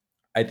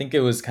 I think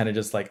it was kind of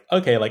just like,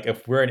 okay, like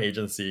if we're an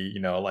agency,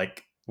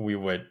 like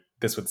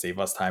this would save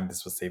us time,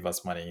 this would save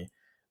us money.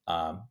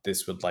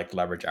 This would like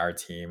leverage our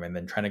team, and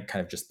then trying to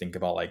kind of just think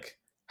about like,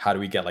 how do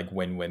we get like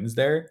win-wins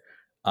there?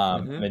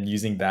 And Mm-hmm. then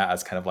using that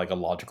as kind of like a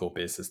logical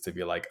basis to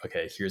be like,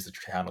 okay, here's the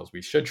channels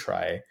we should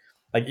try.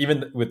 Like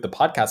even with the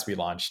podcast we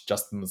launched,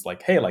 Justin was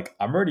like, hey, like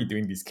I'm already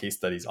doing these case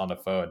studies on the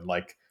phone,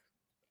 like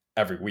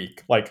every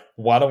week. Like,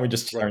 why don't we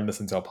just Right. turn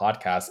this into a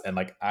podcast and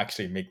like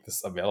actually make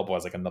this available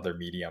as like another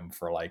medium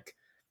for like,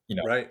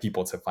 Right.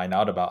 people to find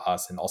out about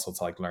us and also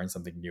to like learn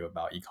something new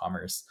about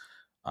e-commerce.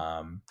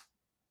 Um,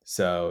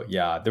 so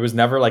yeah, there was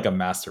never like a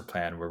master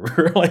plan where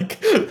we're like,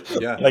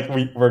 Yeah. like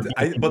we're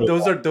But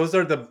those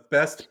are the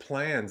best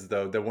plans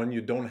though, that when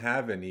you don't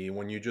have any,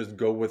 when you just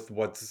go with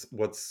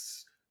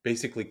what's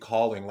basically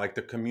calling, like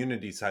the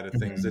community side of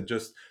things, Mhm. it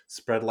just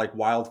spread like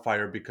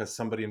wildfire because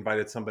somebody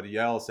invited somebody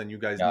else and you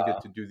guys Yeah.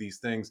 needed to do these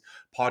things.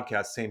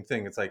 Podcast, same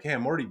thing. It's like, hey,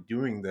 I'm already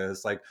doing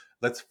this. Like,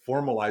 let's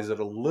formalize it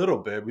a little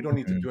bit. We don't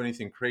need to Mhm. do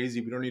anything crazy.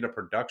 We don't need a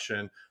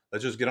production.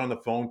 Let's just get on the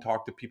phone,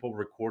 talk to people,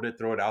 record it,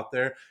 throw it out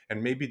there.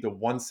 And maybe the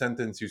one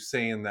sentence you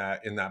say in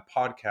that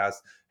podcast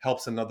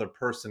helps another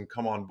person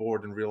come on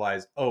board and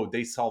realize, oh,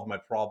 they solved my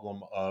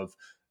problem of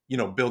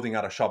building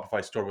out a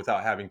Shopify store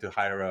without having to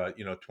hire a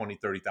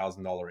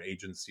 $20,000-$30,000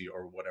 agency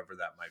or whatever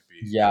that might be.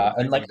 Yeah,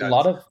 I and like think a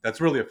lot of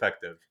that's really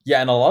effective. yeah,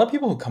 and a lot of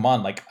people who come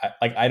on, like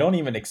I don't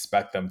even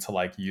expect them to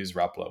like use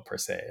Replo per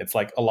se. It's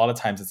like a lot of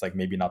times it's like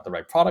maybe not the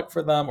right product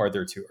for them, or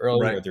they're too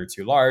early, or Right. they're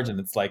too large, and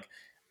it's like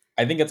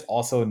I think it's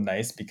also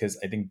nice because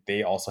I think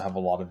they also have a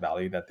lot of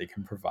value that they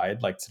can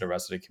provide like to the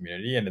rest of the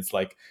community. And it's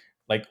like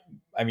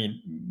I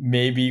mean,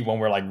 maybe when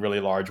we're like really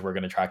large, we're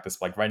gonna track this.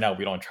 Like right now,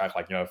 we don't track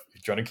like, if you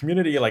join a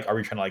community, like are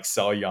we trying to like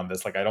sell you on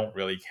this? Like I don't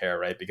really care,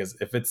 right? Because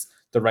if it's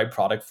the right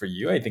product for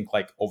you, I think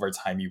like over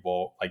time you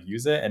will like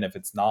use it. And if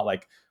it's not,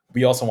 like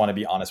we also want to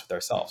be honest with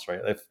ourselves, right?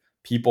 If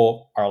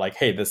people are like,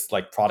 hey, this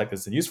like product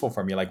isn't useful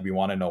for me, like we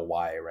want to know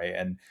why, right?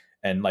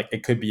 And like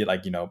it could be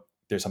like,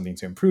 there's something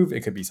to improve,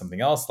 it could be something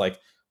else. Like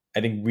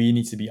I think we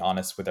need to be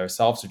honest with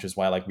ourselves, which is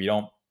why like we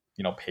don't,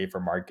 pay for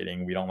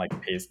marketing. We don't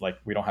like pay, like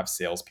we don't have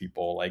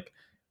salespeople. Like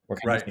we're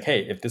kind of just Right.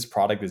 like, hey, if this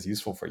product is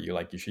useful for you,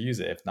 like you should use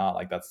it. If not,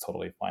 like that's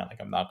totally fine.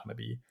 Like I'm not going to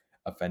be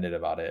offended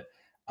about it.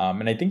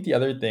 And I think the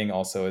other thing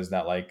also is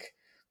that like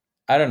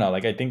I don't know.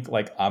 Like, I think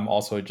like I'm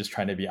also just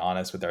trying to be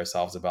honest with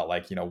ourselves about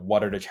like,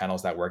 what are the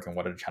channels that work and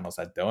what are the channels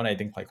that don't. I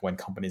think like when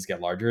companies get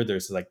larger,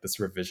 there's like this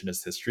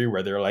revisionist history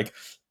where they're like,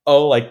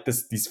 oh, like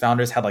these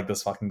founders had like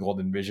this fucking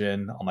golden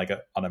vision on like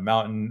on a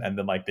mountain, and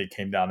then like they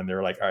came down and they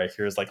were like, all right,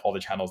 here's like all the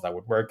channels that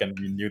would work, and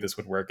we knew this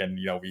would work, and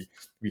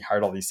we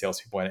hired all these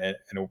salespeople, and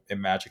it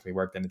magically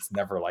worked, and it's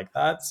never like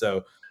that.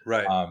 So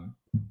Right. um,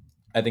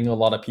 I think a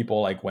lot of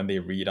people like when they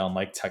read on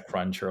like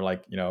TechCrunch or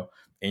like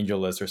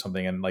AngelList or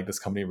something, and like this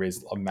company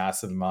raised a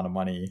massive amount of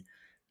money,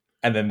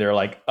 and then they're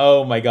like,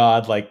 oh my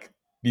god, like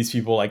these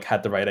people like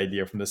had the right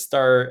idea from the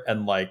start,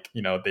 and like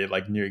they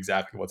like knew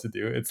exactly what to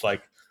do. It's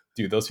like,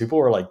 dude, those people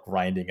were like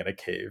grinding in a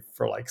cave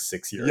for like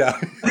 6 years. Yeah.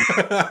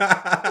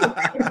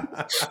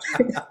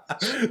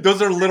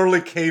 Those are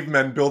literally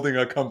cavemen building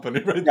a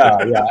company right Yeah,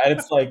 yeah, there. and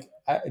it's like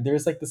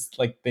there's like this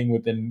like thing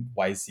within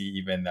YC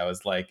even that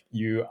was like,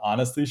 you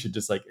honestly should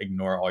just like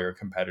ignore all your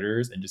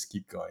competitors and just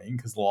keep going,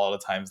 because a lot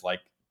of times like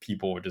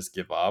people would just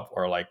give up,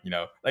 or like,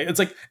 like it's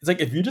like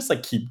if you just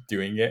like keep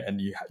doing it and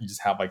you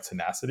just have like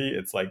tenacity,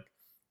 it's like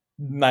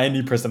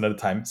 90% of the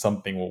time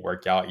something will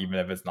work out, even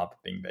if it's not the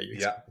thing that you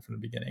Yeah. expected from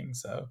the beginning.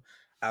 So um,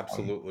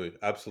 Absolutely, yeah.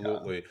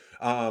 absolutely.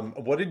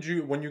 What did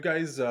you when you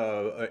guys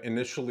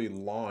initially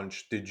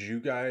launched? Did you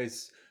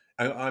guys?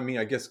 I mean,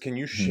 I guess can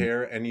you Mhm.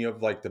 share any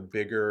of like the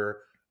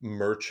bigger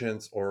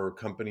merchants or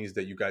companies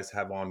that you guys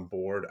have on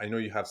board? I know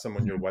you have some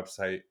on your Mhm.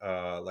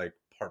 website, like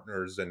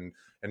partners and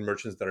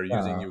merchants that are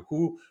using Yeah.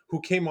 you.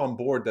 Who came on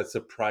board that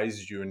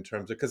surprised you in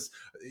terms of? Because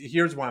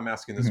here's why I'm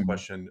asking this Mhm.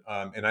 question,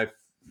 and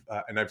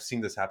I've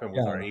seen this happen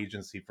with our Yeah.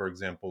 agency, for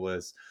example,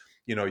 is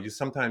you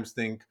sometimes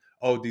think,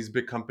 oh, these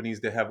big companies,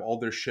 they have all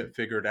their shit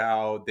figured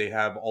out, they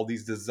have all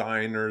these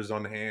designers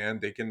on hand,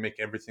 they can make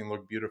everything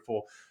look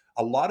beautiful.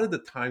 A lot of the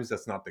times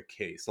that's not the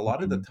case. A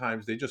lot of the Mhm.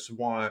 times they just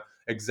want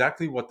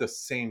exactly what the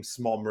same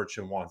small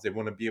merchant wants. They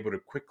want to be able to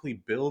quickly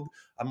build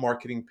a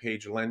marketing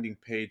page, landing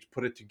page,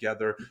 put it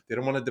together. They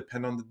don't want to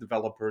depend on the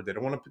developer, they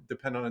don't want to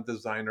depend on a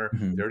designer. They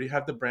Mhm. already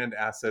have the brand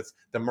assets.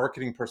 The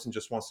marketing person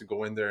just wants to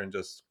go in there and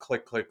just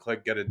click click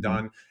click, get it Mhm.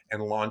 done,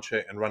 and launch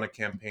it and run a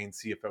campaign,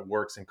 see if it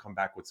works, and come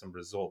back with some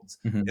results.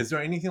 Mhm. Is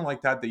there anything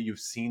like that that you've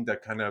seen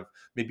that kind of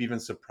maybe even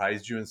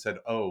surprised you and said,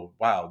 "Oh,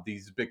 wow,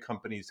 these big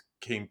companies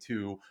came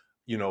to,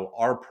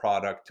 our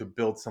product to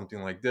build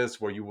something like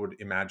this," where you would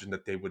imagine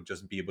that they would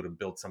just be able to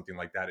build something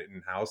like that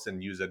in-house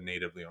and use it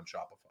natively on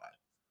Shopify?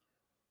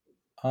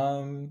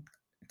 Um,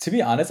 to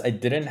be honest, I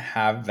didn't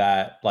have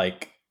that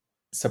like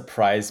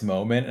surprise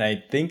moment, and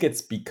I think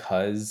it's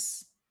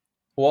because,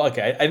 well,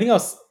 okay, I think I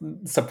was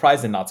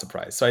surprised and not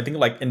surprised. So I think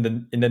like in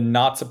the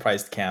not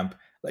surprised camp,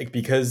 like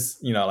because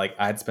like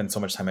I had spent so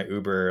much time at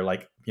Uber,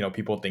 like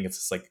people think it's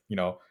just like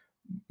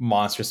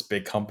monstrous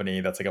big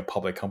company that's like a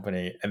public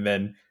company, and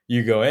then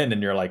you go in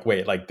and you're like,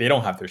 wait, like they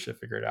don't have their shit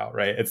figured out,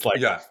 right? It's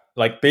Yeah.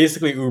 like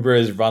basically Uber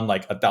is run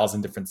like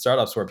 1,000 different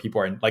startups where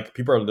people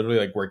are literally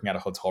like working out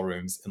of hotel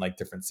rooms in like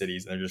different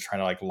cities, and they're just trying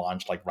to like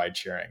launch like ride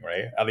sharing,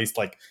 right? At least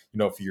like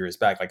a few years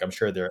back. Like I'm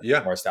sure they're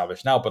Yeah. more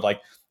established now, but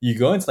like you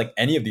go into like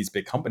any of these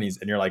big companies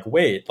and you're like,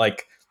 wait,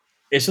 like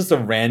it's just a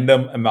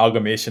random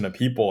amalgamation of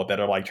people that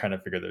are like trying to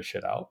figure their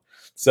shit out.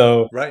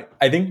 So Right.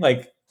 I think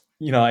like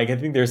like I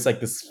think there's like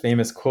this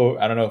famous quote,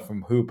 I don't know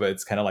from who, but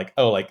it's kind of like,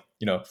 oh, like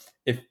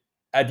if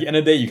at the end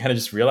of the day you kind of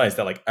just realize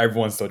that like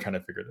everyone's still trying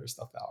to figure their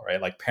stuff out, right?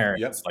 Like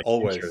parents, Yep. like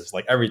teachers, Always.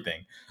 like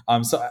everything.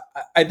 So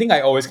I think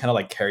I always kind of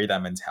like carry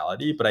that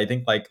mentality, but I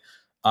think like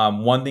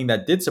one thing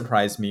that did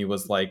surprise me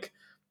was like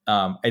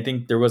I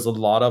think there was a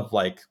lot of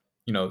like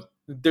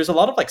there's a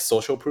lot of like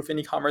social proof in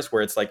e-commerce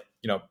where it's like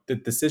the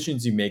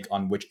decisions you make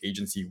on which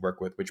agency you work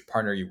with, which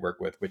partner you work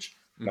with, which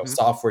Hmm.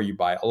 software you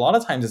buy, a lot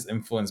of times is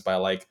influenced by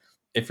like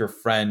if your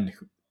friend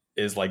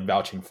is like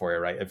vouching for it,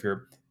 right?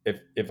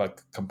 If a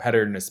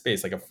competitor in a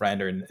space, like a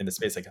friend or in the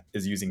space, like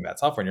is using that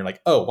software, and you're like,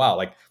 oh wow,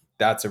 like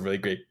that's a really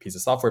great piece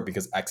of software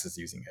because X is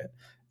using it.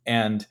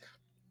 And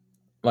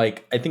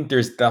like I think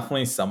there's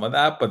definitely some of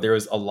that, but there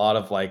was a lot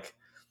of like,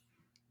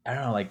 I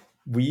don't know, like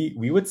we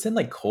would send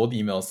like cold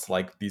emails to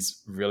like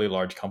these really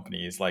large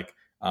companies. Like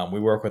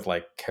we work with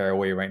like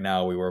Caraway right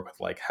now. We work with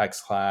like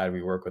Hexclad.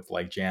 We work with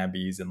like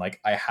Jambies, and like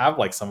I have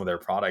like some of their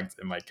products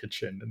in my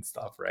kitchen and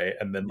stuff, right?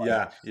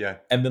 Yeah. Yeah.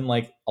 And then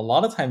like a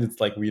lot of times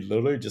it's like we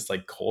literally just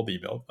like cold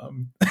emailed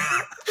them,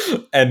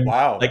 and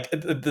Wow. like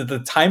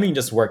the timing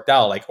just worked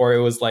out. Like or it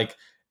was like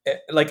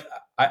like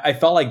I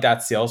felt like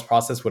that sales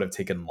process would have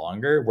taken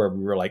longer, where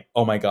we were like,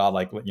 oh my god,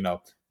 like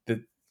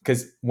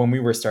because when we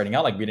were starting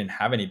out, like we didn't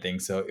have anything,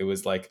 so it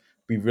was like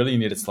we really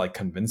needed to like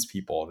convince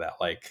people that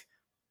like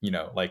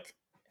like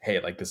hey,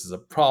 like this is a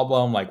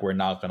problem, like we're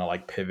not gonna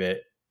like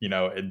pivot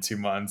in 2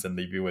 months and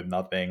leave you with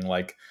nothing,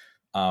 like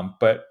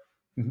but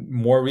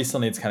more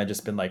recently it's kind of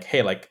just been like,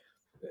 hey, like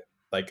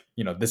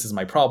this is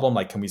my problem,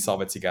 like can we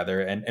solve it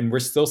together, and we're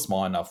still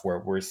small enough where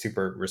we're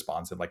super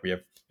responsive, like we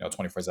have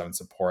 24/7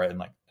 support, and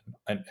like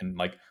and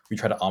like we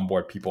try to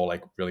onboard people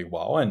like really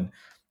well, and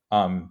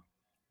um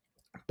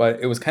but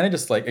it was kind of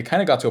just like it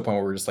kind of got to a point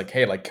where we're just like,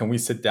 hey, like can we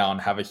sit down,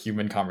 have a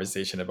human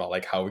conversation about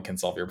like how we can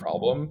solve your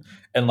problem,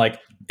 and like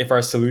if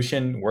our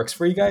solution works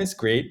for you guys,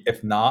 great.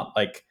 If not,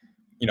 like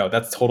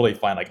that's totally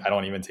fine. Like I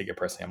don't even take it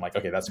personally. I'm like,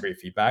 okay, that's great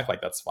feedback,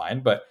 like that's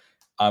fine. But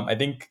I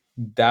think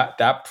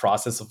that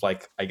process of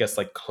like, I guess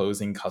like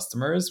closing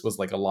customers was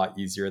like a lot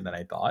easier than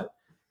I thought,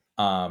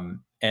 and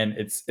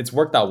it's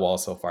worked out well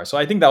so far. So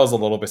I think that was a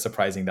little bit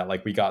surprising that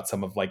like we got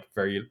some of like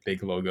very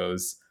big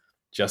logos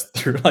just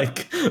through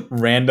like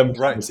random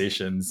Right.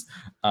 conversations,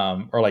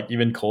 or like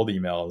even cold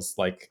emails,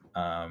 like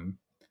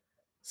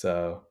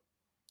so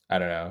I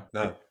don't know.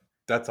 No,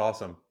 that's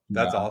awesome.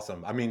 That's Yeah.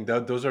 awesome. I mean,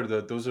 those are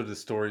the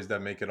stories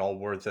that make it all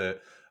worth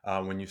it,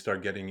 when you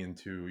start getting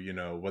into,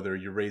 whether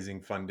you're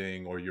raising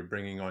funding or you're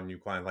bringing on new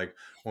client. Like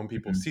when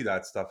people Mhm. see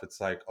that stuff,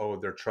 it's like, oh,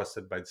 they're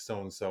trusted by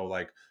so and so.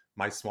 Like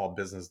my small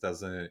business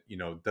doesn't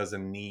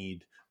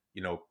need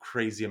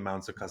crazy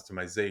amounts of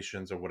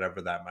customizations or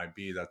whatever that might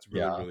be. That's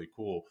really Yeah. really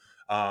cool.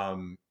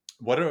 Um,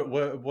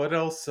 what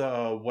else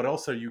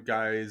are you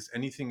guys,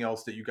 anything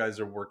else that you guys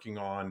are working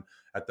on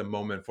at the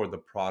moment for the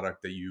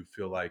product that you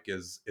feel like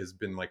is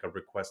been like a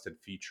requested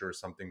feature or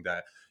something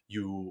that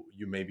you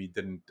maybe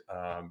didn't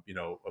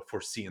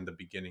foresee in the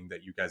beginning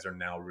that you guys are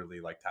now really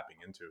like tapping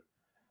into?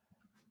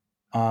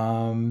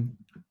 Um,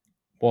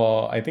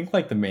 well, I think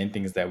like the main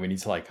thing is that we need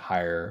to like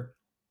hire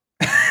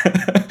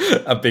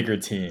a bigger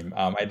team.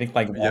 I think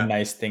like one Yeah.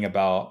 nice thing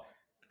about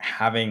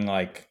having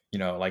like,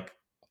 like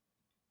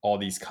all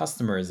these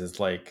customers is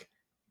like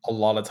a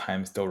lot of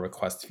times they'll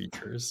request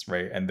features,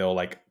 right? And they'll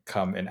like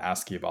come and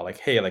ask you about like,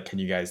 hey, like, can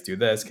you guys do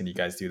this? Can you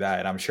guys do that?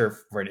 And I'm sure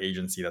for an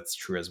agency that's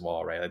true as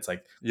well, right? It's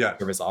like Yes.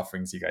 service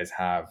offerings you guys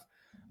have.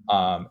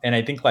 And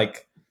I think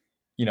like,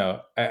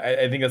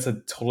 I think that's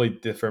a totally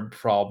different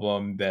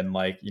problem than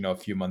like, a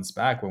few months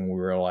back when we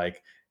were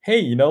like,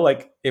 hey,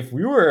 like if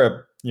we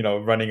were,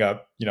 running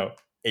a,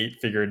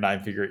 8-figure,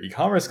 9-figure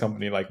e-commerce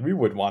company, like we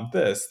would want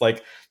this.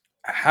 Like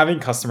having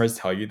customers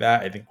tell you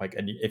that, I think like,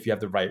 and if you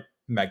have the right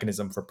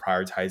mechanism for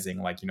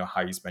prioritizing, like,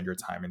 how you spend your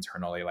time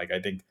internally, like I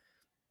think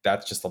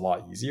that's just a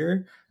lot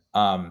easier.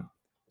 Um,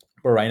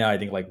 but right now I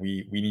think like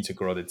we need to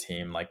grow the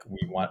team. Like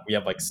we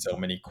have like so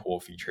many cool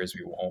features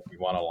we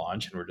want to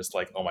launch, and we're just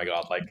like, oh my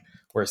god, like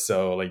we're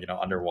so like,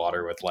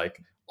 underwater with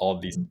like all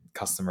of these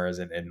customers,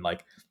 and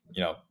like,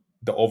 you know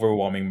the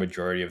overwhelming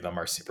majority of them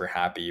are super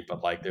happy,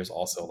 but like there's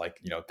also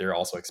like, they're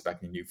also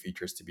expecting new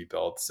features to be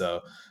built.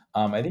 So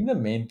I think the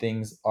main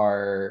things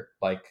are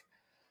like,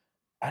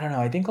 I don't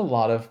know. I think a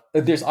lot of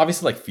there's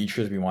obviously like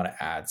features we want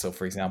to add. So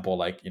for example,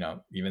 like,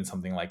 even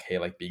something like, hey,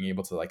 like being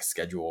able to like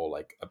schedule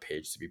like a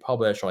page to be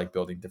published, or like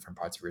building different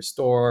parts of your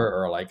store,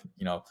 or like,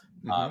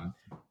 Hmm. um,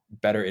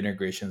 better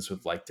integrations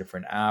with like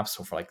different apps.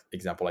 So for like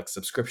example, like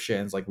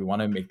subscriptions, like we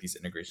want to make these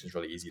integrations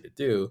really easy to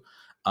do.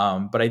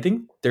 But I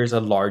think there's a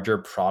larger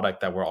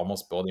product that we're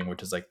almost building,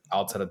 which is like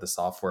outside of the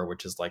software,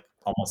 which is like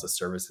almost a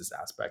services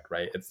aspect,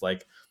 right? It's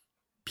like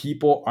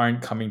people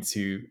aren't coming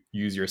to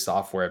use your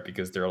software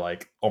because they're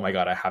like, oh my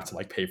god, I have to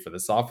like pay for the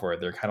software.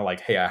 They're kind of like,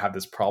 hey, I have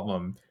this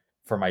problem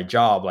for my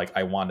job, like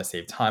I want to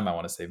save time, I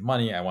want to save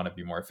money, I want to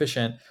be more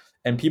efficient.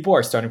 And people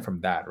are starting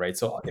from that, right?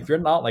 So if you're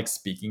not like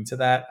speaking to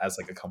that as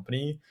like a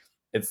company,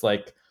 it's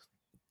like,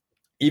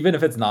 even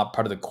if it's not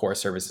part of the core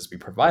services we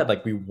provide,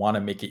 like we want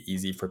to make it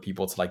easy for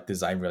people to like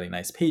design really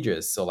nice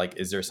pages. So like,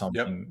 is there Yep.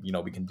 something,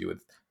 we can do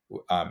with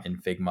in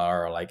Figma,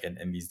 or like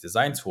in these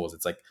design tools?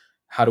 It's like,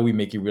 how do we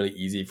make it really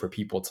easy for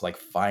people to like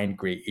find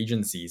great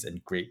agencies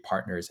and great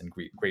partners and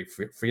great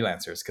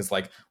freelancers? Because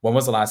like, when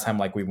was the last time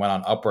like we went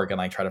on Upwork and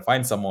like try to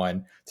find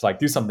someone to like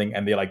do something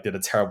and they like did a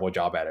terrible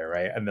job at it,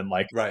 right? And then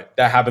like Right.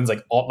 that happens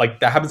like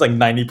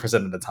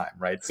 90% of the time,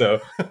 right? So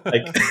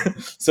like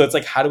so it's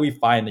like, how do we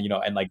find,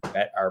 and like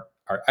vet our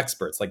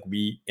experts? Like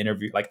we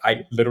interview, like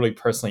I literally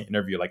personally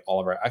interview like all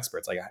of our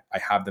experts. Like I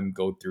have them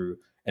go through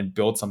and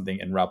build something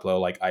in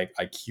Replo. Like I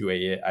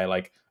QA it. I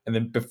like, and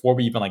then before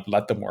we even like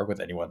let them work with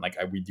anyone, like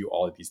we do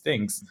all of these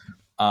things.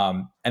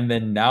 And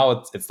then now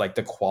it's like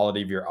the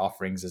quality of your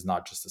offerings is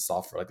not just the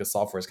software. Like the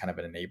software is kind of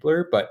an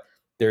enabler, but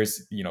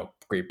there's,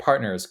 great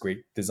partners,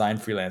 great design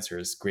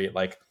freelancers, great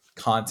like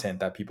content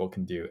that people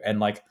can do. And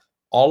like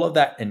all of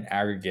that in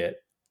aggregate,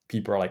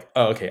 people are like,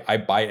 oh, okay, I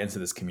buy into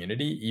this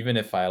community, even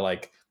if I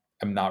like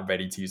am not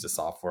ready to use the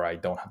software, I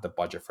don't have the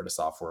budget for the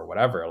software or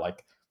whatever.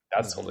 Like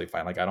that's Hmm. totally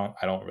fine. Like I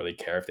don't really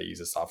care if they use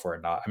the software or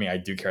not. I mean, I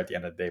do care at the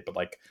end of the day, but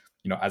like,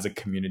 as a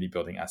community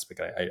building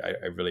aspect,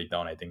 I really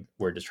don't. I think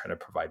we're just trying to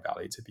provide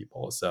value to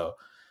people. So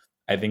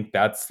I think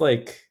that's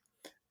like,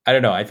 I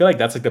don't know. I feel like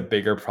that's like the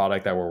bigger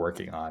product that we're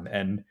working on.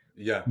 And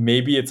Yeah.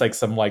 maybe it's like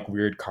some like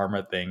weird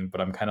karma thing, but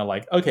I'm kind of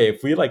like, okay,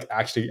 if we like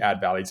actually add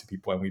value to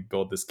people and we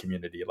build this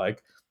community,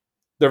 like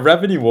the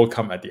revenue will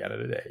come at the end of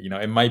the day.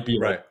 It might be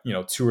like,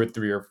 Right. 2 or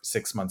 3 or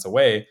 6 months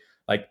away.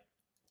 Like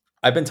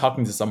I've been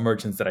talking to some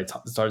merchants that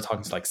started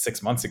talking to like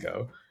 6 months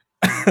ago.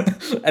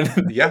 And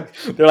then Yeah.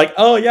 they're like,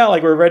 oh yeah,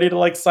 like we're ready to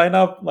like sign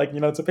up, like,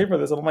 to pay for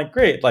this. And I'm like,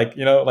 great. Like,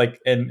 like,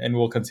 and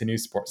we'll continue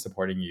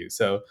supporting you.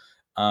 So,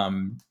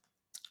 um,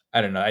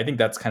 I don't know. I think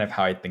that's kind of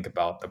how I think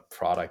about the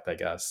product, I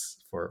guess,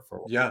 for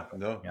Yeah,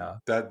 no, yeah.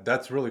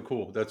 that's really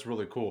cool. That's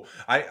really cool.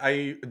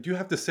 I do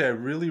have to say I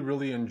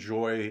really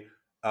enjoy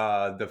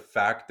the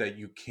fact that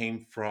you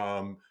came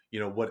from,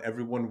 what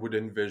everyone would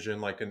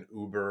envision like an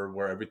Uber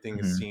where everything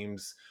Mhm.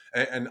 seems,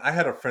 and I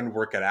had a friend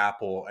work at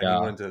Apple and he Yeah.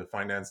 went into the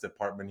finance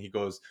department. He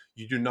goes,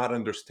 "You do not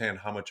understand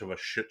how much of a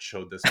shit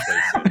show this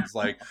place is.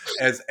 Like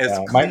as Yeah.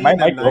 My clean my and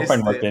nice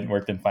girlfriend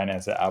worked in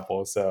finance at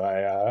Apple,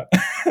 so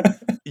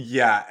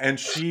yeah, and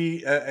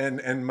she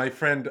and my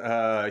friend,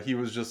 he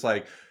was just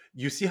like,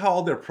 you see how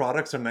all their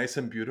products are nice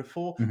and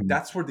beautiful? Mhm.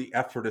 That's where the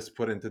effort is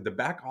put into. The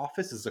back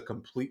office is a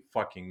complete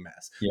fucking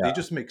mess. They Yeah.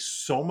 just make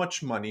so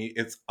much money.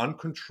 It's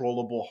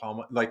uncontrollable how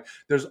much, like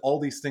there's all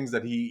these things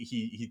that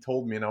he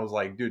told me and I was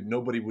like, dude,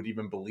 nobody would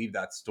even believe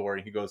that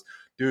story. He goes,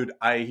 dude,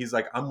 he's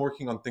like, I'm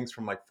working on things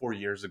from like 4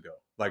 years ago.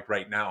 like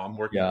right now. I'm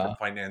working Yeah. from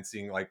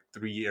financing like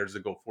 3 years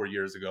ago, 4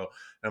 years ago.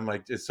 And I'm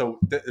like,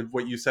 so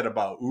what you said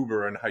about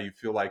Uber and how you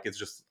feel like it's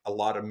just a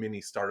lot of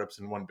mini startups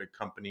in one big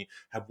company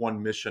have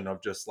one mission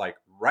of just like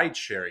ride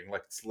sharing.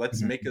 Like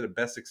let's make it Mhm. the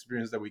best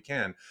experience that we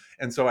can.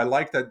 And so I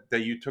like that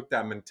you took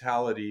that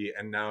mentality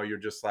and now you're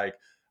just like,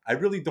 I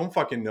really don't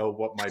fucking know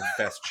what my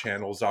best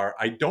channels are.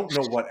 I don't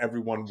know what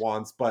everyone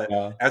wants, but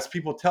Yeah. as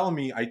people tell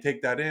me, I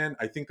take that in,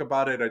 I think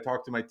about it, I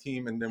talk to my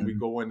team, and then we Mhm.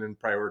 go in and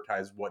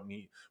prioritize what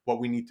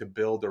we need to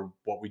build or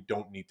what we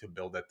don't need to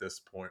build at this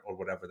point or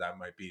whatever that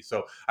might be.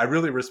 So I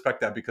really respect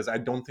that because I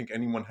don't think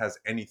anyone has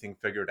anything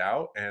figured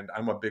out, and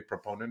I'm a big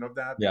proponent of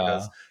that Yeah.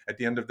 because at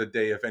the end of the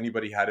day, if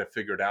anybody had it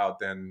figured out,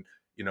 then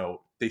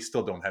they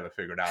still don't have it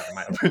figured out, in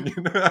my opinion.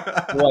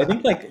 Well, I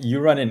think like you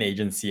run an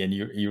agency and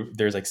you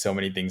there's like so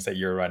many things that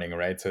you're running,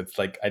 right? So it's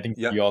like I think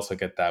Yeah, you also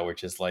get that,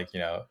 which is like,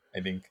 I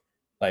think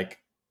like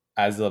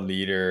as a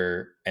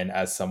leader and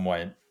as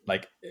someone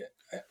like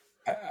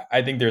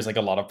I think there's like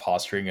a lot of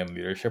posturing in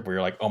leadership where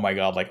you're like, oh my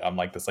God, like I'm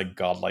like this like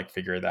godlike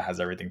figure that has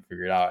everything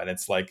figured out. And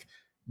it's like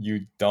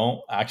you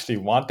don't actually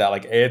want that.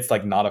 Like A, it's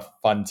like not a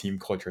fun team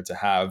culture to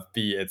have.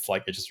 B, it's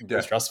like it's just really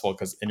yeah, stressful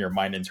because in your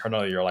mind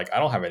internally, you're like, I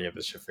don't have any of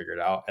this shit figured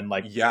out. And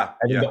like yeah,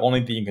 I think the yeah,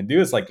 only thing you can do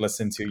is like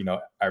listen to,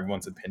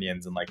 everyone's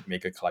opinions and like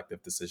make a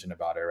collective decision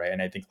about it, right?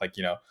 And I think like,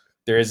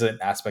 there is an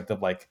aspect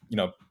of like,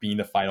 being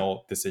the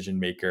final decision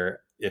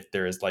maker if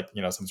there is like,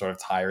 some sort of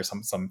tie or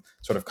some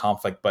sort of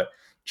conflict. But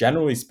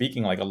generally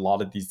speaking, like a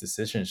lot of these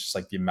decisions, just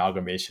like the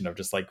amalgamation of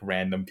just like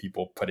random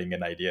people putting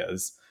in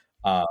ideas.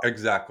 Um,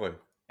 exactly.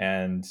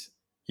 and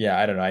yeah,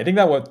 I don't know. I think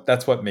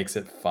that's what makes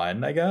it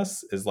fun, I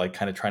guess, is like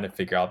kind of trying to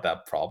figure out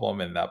that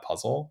problem and that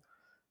puzzle.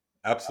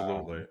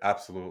 Absolutely, Um,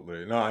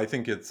 absolutely. No, I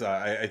think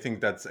I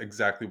think that's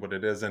exactly what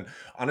it is. And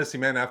honestly,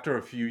 man, after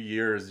a few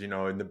years, in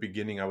the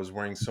beginning, I was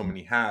wearing so mhm.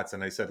 many hats,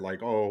 and I said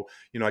like, oh,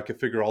 I could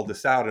figure all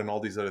this out and all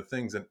these other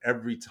things. And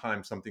every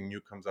time something new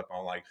comes up,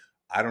 I'm like,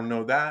 I don't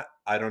know that.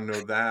 I don't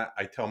know that.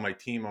 I tell my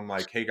team, I'm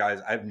like, hey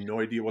guys, I have no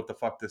idea what the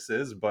fuck this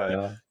is, but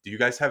Yeah. do you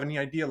guys have any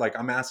idea? Like,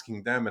 I'm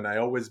asking them, and I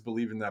always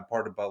believe in that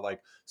part about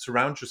like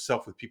surround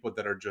yourself with people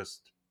that are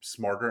just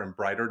smarter and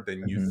brighter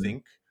than you Mhm.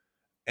 think,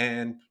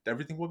 and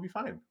everything will be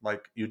fine.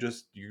 Like you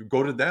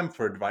go to them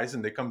for advice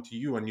and they come to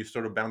you and you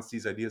sort of bounce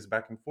these ideas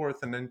back and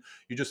forth, and then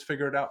you just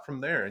figure it out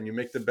from there, and you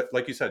make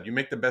like you said, you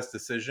make the best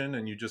decision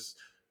and you just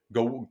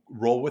go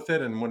roll with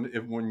it. And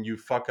when you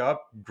fuck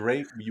up,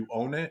 great, you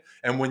own it.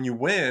 And when you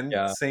win,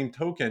 Yeah. same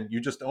token, you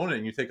just own it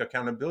and you take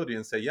accountability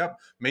and say, yep,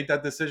 made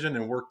that decision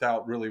and worked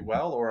out really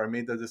well, or I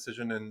made that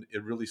decision and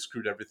it really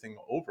screwed everything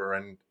over,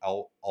 and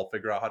I'll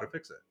figure out how to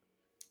fix it.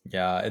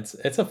 Yeah, it's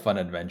a fun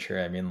adventure.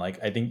 I mean,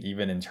 like I think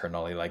even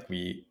internally, like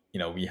we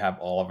have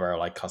all of our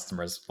like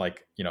customers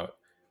like,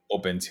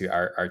 open to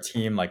our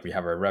team. Like we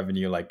have our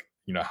revenue, like,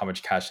 how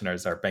much cash in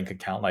our bank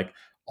account, like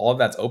all of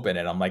that's open.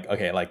 And I'm like,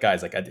 okay, like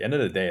guys, like at the end of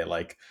the day,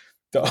 like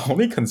the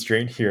only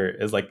constraint here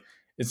is like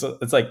it's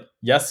like,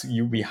 yes,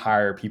 we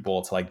hire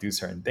people to like do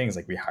certain things.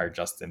 Like we hire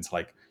Justin to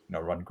like,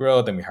 run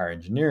growth, and we hire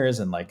engineers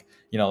and like,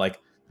 like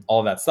all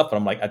of that stuff. But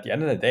I'm like, at the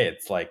end of the day,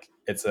 it's like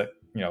it's a,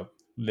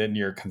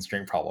 linear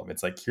constraint problem.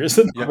 It's like here's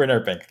the Yeah, number in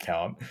our bank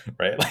account,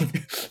 right?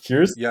 Like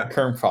here's the yeah,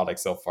 current product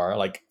so far.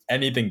 Like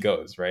anything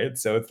goes, right?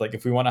 So it's like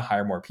if we want to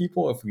hire more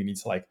people, if we need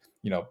to like,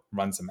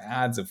 run some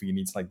ads, if we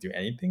need to like do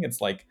anything,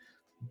 it's like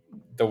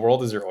the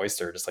world is your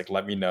oyster. Just like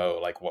let me know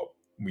like what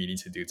we need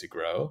to do to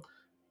grow.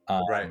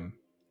 right. Um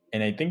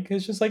and I think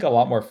it's just like a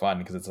lot more fun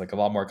because it's like a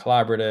lot more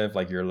collaborative.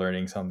 Like you're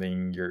learning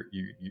something, you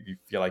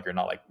feel like you're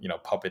not like,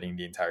 puppeting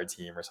the entire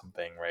team or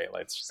something, right?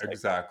 Like it's just like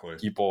Exactly.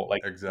 people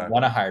like you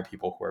want to Exactly. hire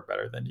people who are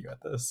better than you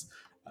at this.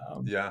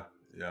 Um, Yeah,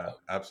 yeah,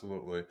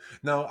 absolutely.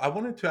 Now, I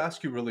wanted to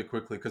ask you really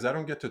quickly because I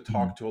don't get to Mhm.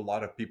 talk to a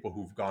lot of people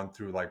who've gone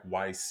through like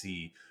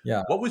YC.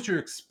 Yeah. What was your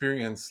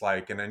experience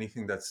like, and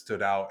anything that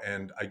stood out?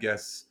 And I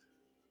guess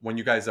when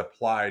you guys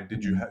applied,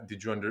 Mhm.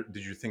 did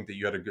you think that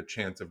you had a good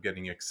chance of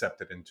getting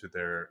accepted into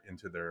their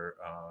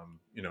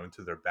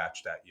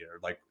batch that year?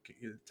 Like,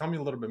 tell me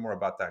a little bit more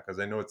about that because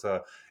I know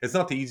it's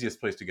not the easiest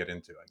place to get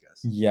into, I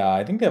guess. Yeah,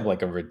 I think they have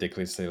like a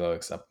ridiculously low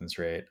acceptance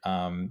rate.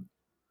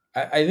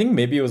 I think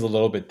maybe it was a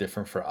little bit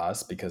different for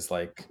us because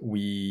like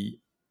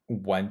we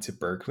went to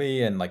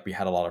Berkeley and like we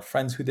had a lot of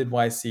friends who did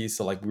YC.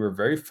 So like we were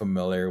very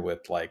familiar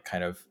with like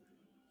kind of,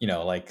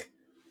 like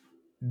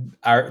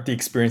the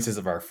experiences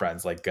of our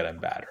friends, like good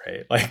and bad,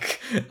 right? Like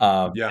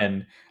Yeah,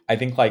 and I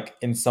think like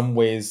in some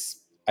ways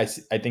I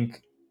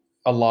think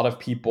a lot of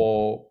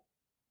people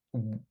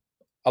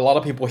a lot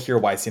of people hear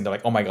YC and they're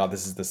like, oh my God,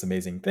 this is this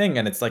amazing thing.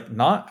 And it's like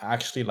not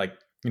actually like,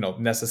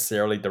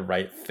 necessarily the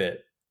right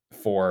fit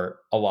for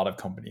a lot of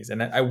companies.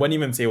 And I wouldn't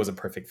even say it was a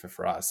perfect fit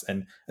for us.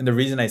 And the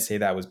reason I say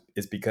that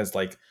is because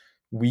like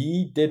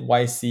we did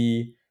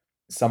YC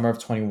summer of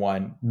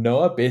 21.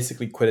 Noah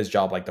basically quit his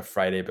job like the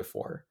Friday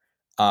before.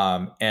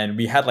 And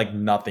we had like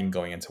nothing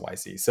going into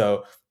YC.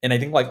 So, and I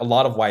think like a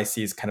lot of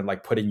YC is kind of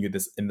like putting you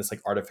this in this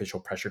like artificial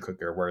pressure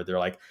cooker where they're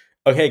like,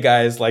 okay,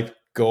 guys, like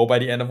go by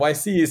the end of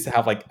YCs to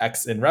have like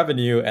X in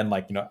revenue and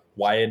like,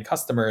 Y in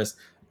customers.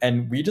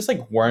 and we just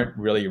like weren't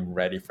really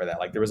ready for that.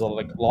 Like there was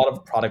like a lot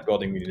of product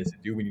building we needed to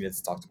do. We needed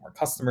to talk to more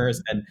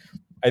customers, and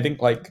I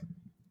think like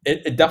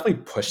it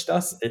definitely pushed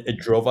us. It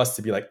drove us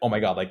to be like, oh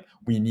my god, like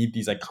we need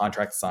these like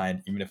contracts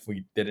signed, even if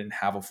we didn't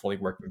have a fully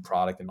working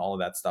product and all of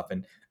that stuff.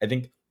 And I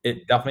think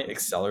it definitely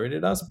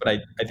accelerated us. But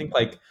I think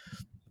like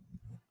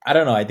I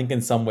don't know. I think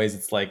in some ways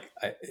it's like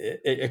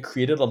it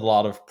created a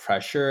lot of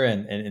pressure,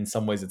 and in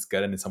some ways it's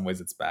good, and in some ways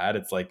it's bad.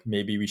 It's like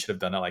maybe we should have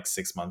done it like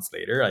 6 months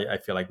later. I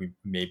feel like we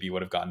maybe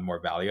would have gotten more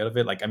value out of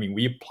it. Like I mean,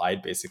 we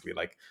applied basically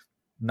like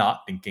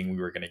not thinking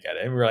we were gonna get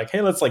it. And we were like,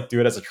 hey, let's like do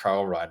it as a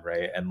trial run,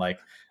 right? And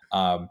like,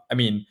 I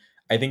mean,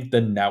 I think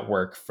the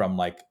network from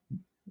like,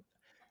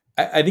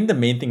 I think the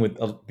main thing with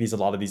a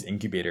lot of these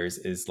incubators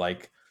is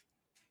like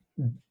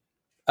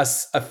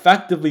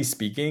effectively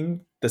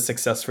speaking, the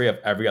success rate of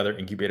every other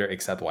incubator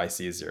except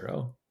YC is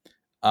zero.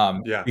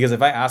 Yeah. Because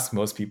if I ask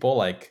most people,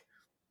 like,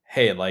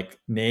 hey, like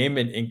name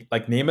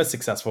a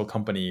successful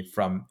company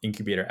from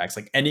incubator X,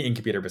 like any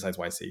incubator besides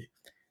YC,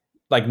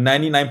 like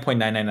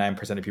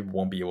 99.999% of people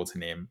won't be able to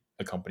name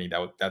a company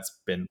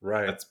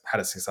Right. that's had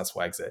a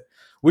successful exit,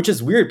 which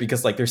is weird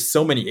because like there's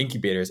so many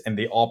incubators and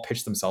they all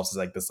pitch themselves as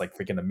like this like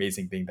freaking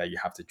amazing thing that you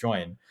have to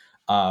join.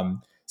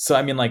 So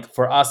I mean, like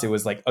for us, it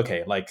was like,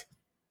 okay, like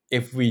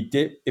if we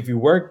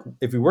were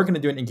going to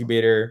do an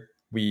incubator,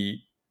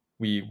 we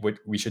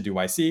should do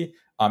YC.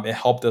 It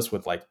helped us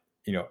with like,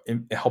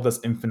 it helped us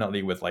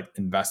infinitely with like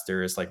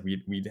investors. Like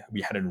we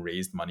hadn't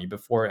raised money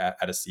before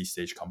at a C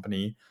stage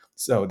company,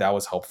 so that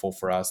was helpful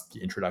for us.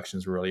 The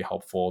introductions were really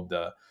helpful.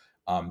 The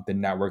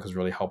network was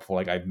really helpful.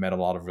 Like I've met a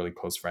lot of really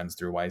close friends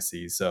through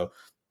YC. So,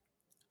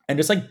 and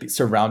just like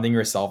surrounding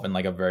yourself in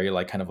like a very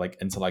like kind of like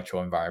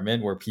intellectual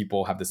environment where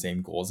people have the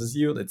same goals as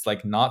you, it's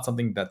like not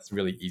something that's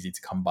really easy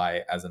to come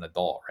by as an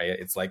adult, right?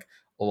 It's like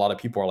a lot of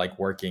people are like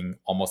working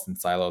almost in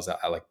silos at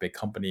like big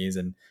companies,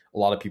 and a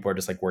lot of people are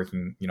just like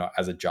working,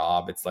 as a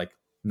job. It's like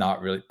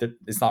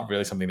it's not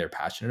really something they're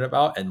passionate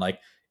about. And like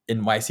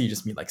in YC you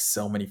just meet like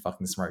so many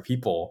fucking smart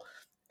people,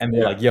 and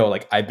they're Yeah. like, yo,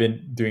 like I've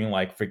been doing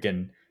like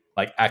freaking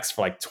like X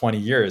for like 20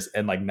 years,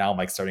 and like now I'm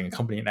like starting a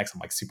company in X. I'm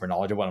like super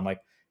knowledgeable, and I'm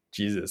like,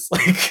 Jesus,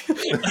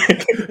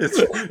 It's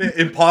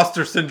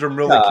imposter syndrome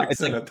really yeah, kicks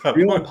it's in like at that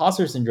real point.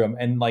 imposter syndrome.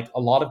 And like a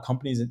lot of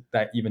companies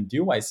that even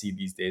do YC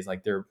these days,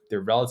 like they're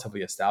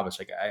relatively established.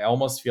 Like I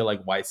almost feel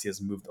like YC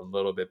has moved a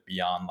little bit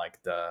beyond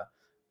like the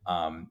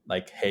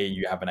like, hey,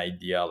 you have an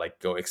idea, like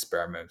go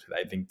experiment with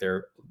it. I think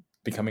they're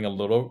becoming a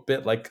little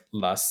bit like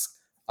less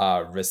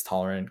risk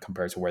tolerant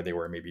compared to where they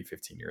were maybe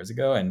 15 years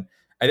ago. And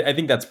I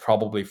think that's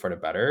probably for the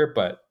better.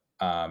 But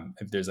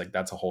if there's like,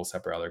 that's a whole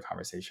separate other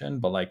conversation.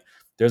 But like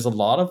there's a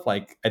lot of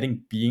like, I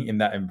think being in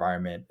that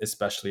environment,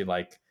 especially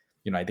like,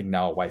 I think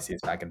now YC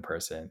is back in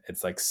person,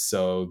 it's like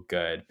so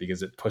good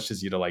because it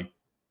pushes you to like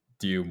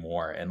do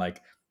more. And like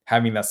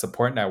having that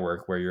support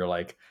network where you're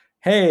like,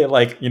 hey,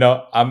 like,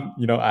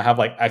 I have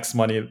like X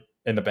money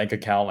in the bank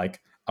account,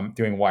 like I'm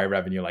doing Y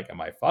revenue, like, am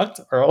I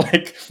fucked? Or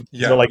like, is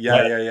there Yeah, like yeah,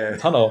 light yeah, at the end of yeah. the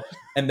tunnel?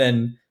 And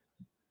then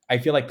I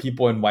feel like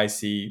people in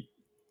YC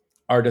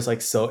are just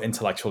like so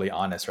intellectually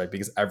honest, right?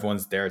 Because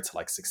everyone's there to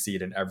like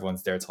succeed, and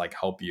everyone's there to like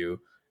help you.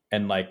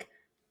 And like,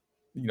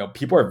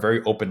 people are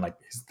very open. Like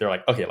they're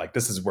like, okay, like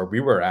this is where we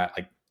were at,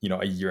 like,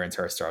 a year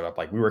into our startup,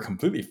 like we were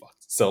completely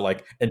fucked. So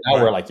like, and now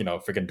we're Right,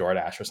 like, freaking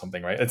DoorDash or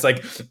something, right? It's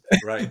like,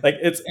 right, like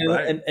it's,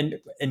 right.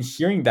 and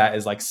hearing that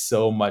is like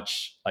so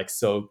much, like,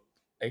 so,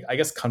 I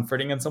guess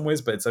comforting in some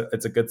ways, but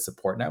it's a good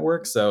support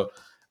network. So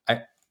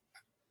I,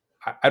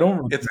 I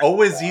don't It's regret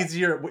always that.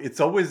 easier. It's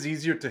always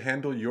easier to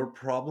handle your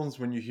problems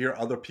when you hear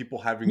other people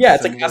having Yeah,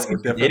 it's like similar or asking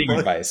for different dating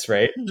problems. advice,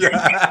 right?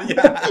 Yeah,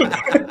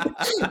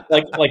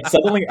 yeah. Like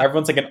suddenly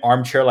everyone's like an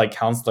armchair like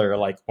counselor,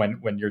 like when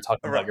you're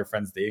talking about Right, your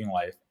friend's dating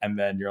life, and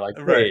then you're like,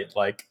 right. wait,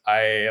 like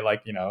I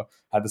like,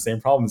 had the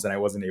same problems and I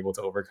wasn't able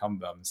to overcome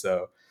them.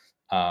 So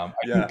I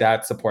think Yeah,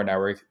 that support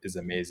network is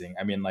amazing.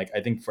 I mean, like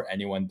I think for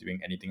anyone doing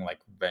anything like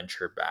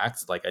venture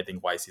backed, like I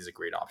think YC is a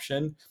great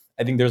option.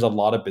 I think there's a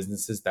lot of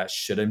businesses that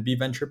shouldn't be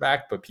venture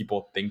backed, but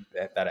people think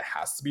that it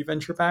has to be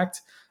venture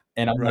backed.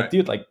 And I'm like, right,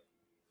 dude, like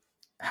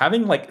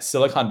having like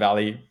Silicon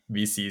Valley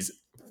VCs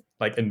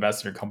like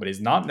invest in your company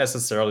is not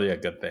necessarily a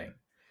good thing.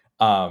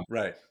 Um,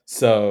 right.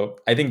 so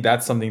I think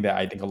that's something that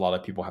I think a lot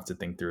of people have to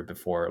think through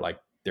before like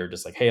they're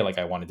just like, hey, like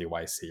I want to do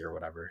YC or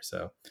whatever.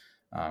 So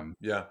um,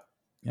 Yeah.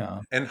 yeah.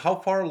 And how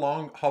far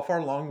along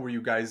were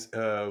you guys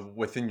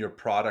within your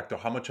product, or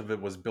how much of it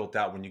was built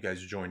out when you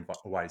guys joined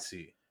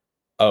YC?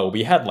 Oh,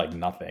 we had like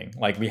nothing.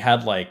 Like we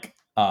had like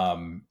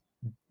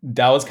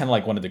that was kind of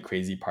like one of the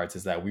crazy parts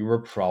is that we were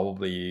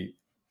probably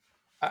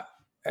I,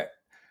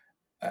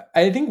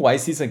 I think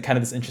YC is like kind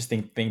of this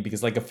interesting thing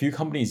because like a few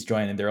companies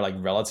join and they're like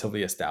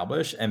relatively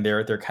established, and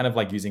they're kind of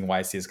like using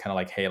YC as kind of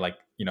like, hey, like,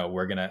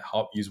 we're gonna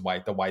help use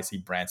the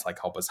YC brand to like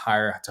help us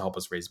hire, to help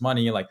us raise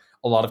money. Like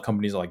a lot of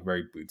companies are like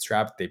very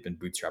bootstrapped. They've been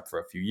bootstrapped for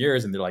a few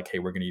years, and they're like, hey,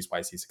 we're gonna use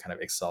YC to kind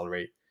of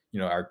accelerate,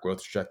 our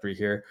growth trajectory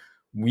here.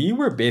 We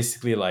were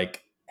basically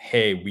like,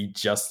 hey, we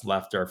just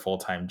left our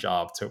full-time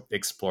job to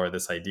explore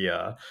this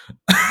idea.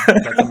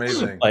 That's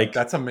amazing. Like,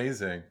 That's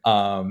amazing.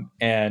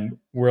 and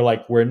we're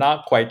like, we're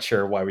not quite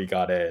sure why we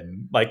got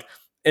in. Like,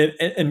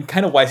 and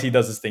kind of YC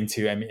does this thing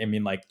too. I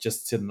mean, like,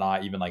 just to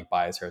not even like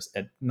bias her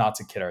and not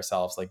to kid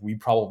ourselves, like we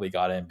probably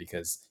got in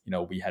because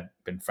we had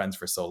been friends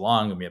for so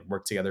long and we had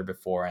worked together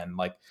before, and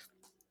like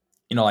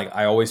like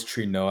I always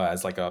treat Noah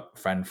as like a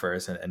friend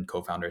first and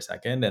co-founder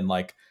second, and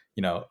like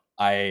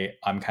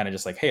I'm kind of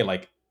just like, hey,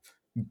 like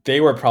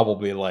they were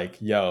probably like,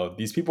 yo,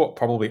 these people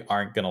probably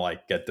aren't gonna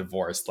like get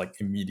divorced like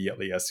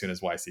immediately as soon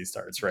as YC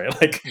starts, right?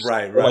 Like,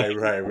 Right, or, like right,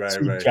 right, right,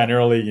 two right.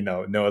 generally,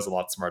 Noah's a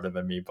lot smarter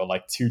than me, but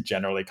like two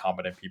generally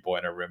competent people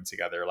in a room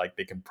together, like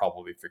they can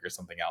probably figure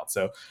something out.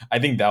 So I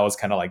think that was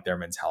kind of like their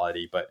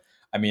mentality. But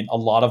I mean, a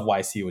lot of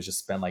YC was just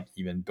spent like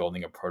even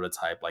building a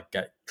prototype, like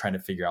trying to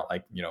figure out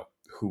like,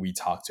 who we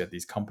talked to at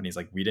these companies.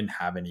 Like we didn't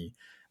have any,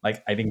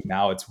 like, I think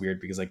now it's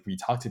weird because like we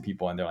talk to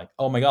people and they're like,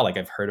 oh my God, like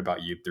I've heard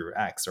about you through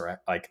X, or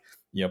like,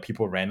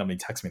 people randomly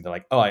text me. They're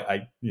like, oh,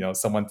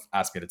 someone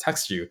asked me to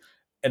text you.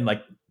 And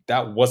like,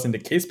 that wasn't the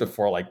case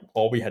before. Like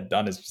all we had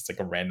done is just like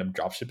a random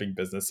drop shipping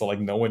business. So like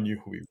no one knew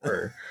who we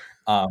were.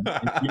 And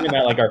even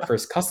at like our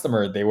first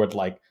customer, they were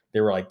like,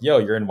 yo,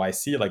 you're in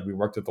YC. Like we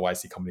worked with the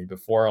YC company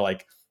before.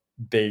 Like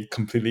they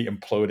completely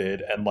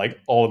imploded and like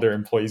all of their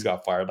employees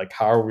got fired. Like,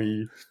 how are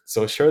we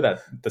so sure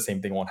that the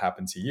same thing won't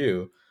happen to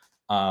you?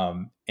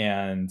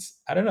 And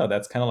I don't know,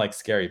 that's kind of like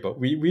scary, but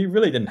we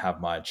really didn't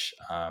have much.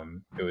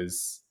 It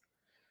was,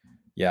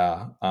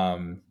 yeah,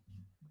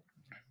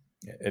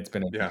 it's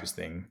been an Yeah.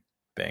 interesting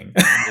thing.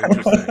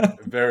 Interesting.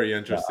 Very Yeah.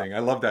 interesting. I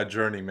love that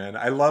journey, man.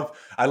 I love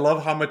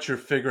how much you're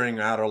figuring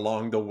out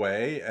along the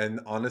way. And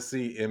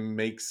honestly, it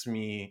makes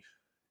me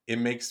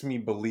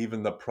believe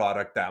in the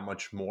product that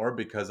much more,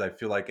 because I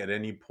feel like at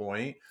any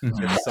point, if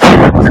Mhm.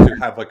 something was to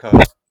have like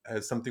a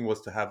as something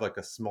was to have like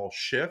a small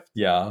shift,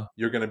 Yeah.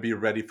 you're going to be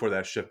ready for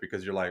that shift,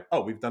 because you're like,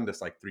 oh, we've done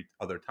this like three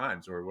other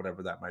times or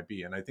whatever that might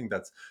be. And I think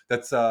that's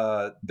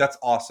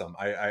awesome.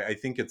 I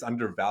think it's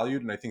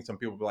undervalued, and I think some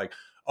people be like,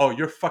 oh,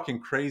 you're fucking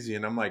crazy,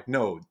 and I'm like,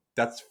 no,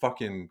 that's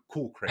fucking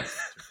cool crazy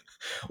to me.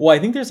 Well, I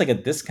think there's like a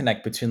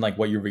disconnect between like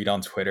what you read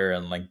on Twitter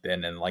and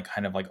LinkedIn and like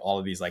kind of like all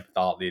of these like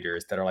thought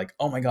leaders that are like,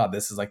 oh my God,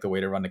 this is like the way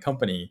to run a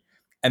company.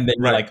 And then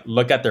you Right, like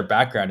look at their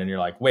background and you're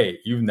like,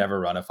 wait, you've never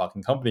run a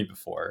fucking company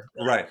before.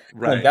 right, Like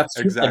right, that's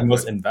true for like exactly.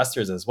 most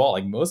investors as well.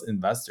 Like most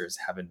investors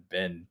haven't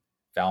been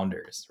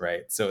founders,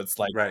 right? So it's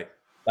Right.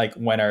 like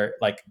when our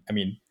like I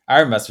mean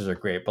our investors are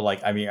great, but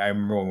like I mean I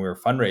remember when we were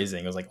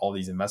fundraising, it was like all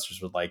these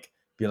investors would like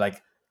be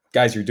like,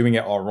 guys, you're doing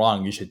it all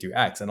wrong, you should do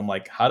X. And I'm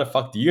like, how the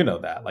fuck do you know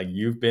that? Like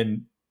you've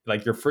been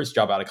like your first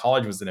job out of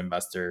college was an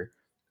investor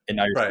and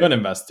now you're still Right. an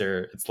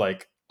investor. It's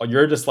like, oh,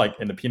 you're just like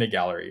in the peanut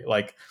gallery.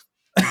 Like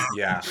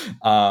Yeah.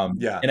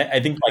 Yeah. and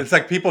I think like, It's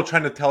like people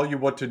trying to tell you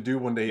what to do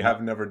when they yeah.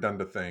 have never done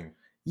the thing.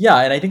 Yeah,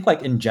 and I think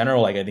like in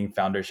general, like I think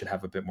founders should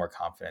have a bit more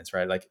confidence,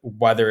 right? Like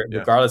whether Yeah.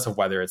 regardless of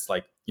whether it's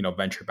like,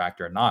 venture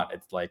backed or not,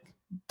 it's like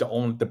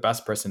the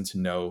best person to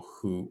know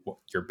who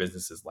your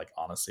business is, like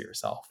honestly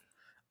yourself.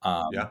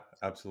 Yeah,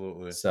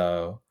 absolutely.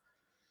 So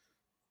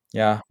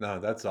yeah. No,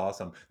 that's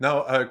awesome.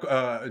 Now,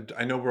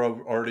 I know we're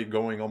already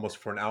going almost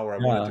for an hour. I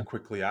wanted Yeah. to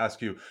quickly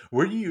ask you,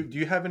 where do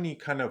you have any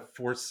kind of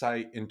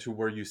foresight into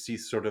where you see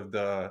sort of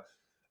the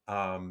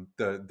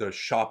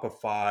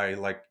Shopify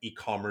like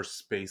e-commerce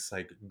space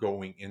like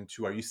going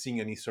into? Are you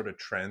seeing any sort of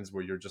trends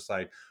where you're just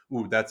like,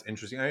 ooh, that's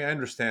interesting? I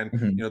understand,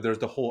 Mhm. there's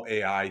the whole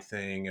AI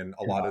thing and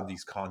a lot Yeah. of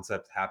these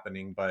concepts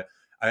happening, but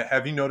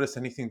have you noticed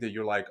anything that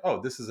you're like, oh,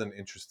 this is an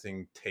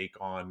interesting take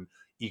on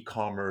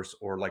e-commerce,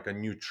 or like a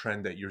new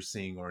trend that you're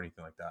seeing or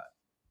anything like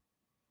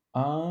that?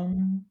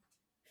 Um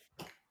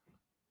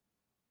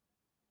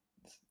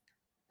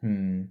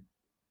hmm.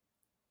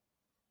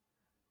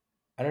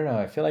 I don't know.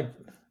 I feel like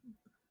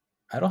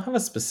I don't have a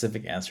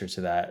specific answer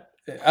to that.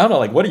 I don't know,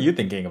 like what are you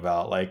thinking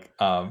about? Like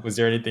was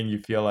there anything you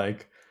feel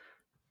like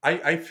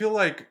I feel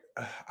like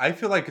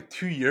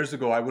 2 years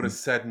ago I would have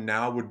said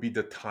now would be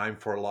the time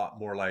for a lot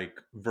more like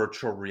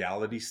virtual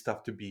reality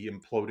stuff to be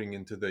imploding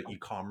into the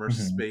e-commerce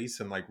Mhm. space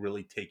and like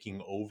really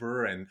taking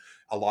over, and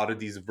a lot of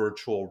these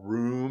virtual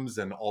rooms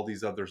and all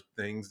these other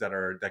things that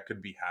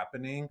could be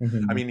happening. I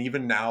Mhm. mean,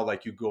 even now,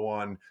 like you go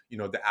on,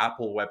 the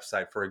Apple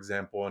website, for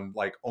example, and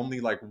like only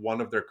like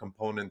one of their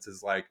components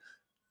is like,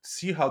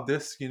 see how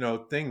this thing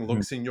Mhm.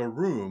 looks in your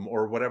room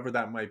or whatever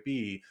that might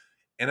be.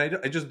 And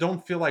I just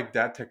don't feel like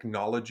that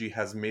technology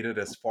has made it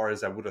as far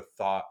as I would have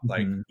thought,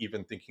 like Mhm.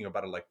 even thinking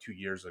about it like 2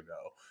 years ago.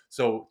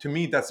 So to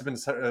me that's been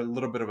a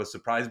little bit of a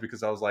surprise,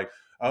 because I was like,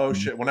 oh Mhm.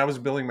 shit, when I was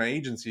building my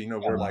agency, we're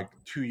Yeah. like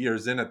 2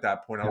 years in at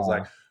that point. I was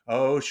Yeah. like,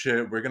 oh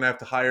shit, we're gonna have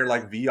to hire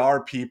like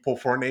VR people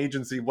for an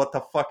agency, what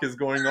the fuck is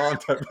going on,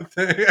 type of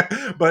thing.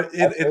 But it,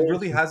 That's it very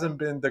really interesting. hasn't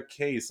been the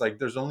case. Like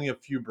there's only a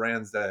few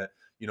brands that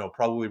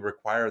probably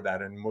require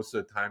that, and most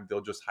of the time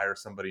they'll just hire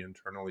somebody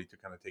internally to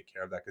kind of take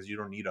care of that, because you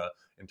don't need a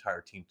entire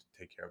team to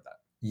take care of that.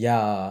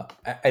 Yeah,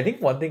 I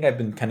think one thing I've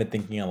been kind of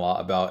thinking a lot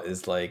about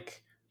is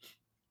like,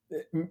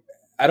 mm,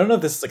 I don't know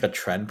if this is like a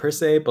trend per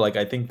se, but like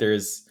I think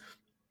there's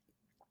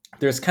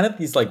there's kind of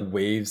these like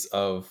waves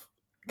of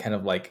kind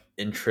of like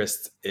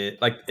interest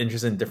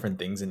in different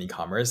things in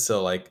e-commerce.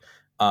 So like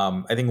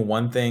I think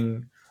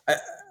I,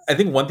 I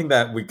think one thing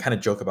that we kind of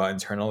joke about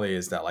internally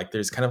is that like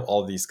there's kind of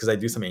all these, because I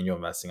do some angel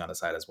investing on the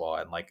side as well,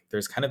 and like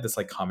there's kind of this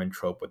like common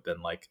trope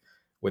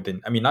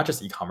within, I mean, not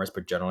just e-commerce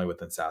but generally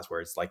within SaaS,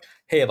 where it's like,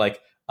 hey,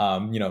 like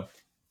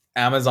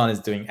Amazon is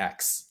doing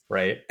X,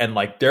 right? And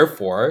like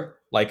therefore,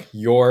 like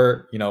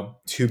your,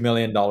 $2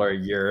 million a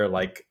year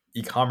like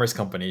e-commerce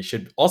company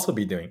should also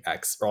be doing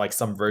X, or like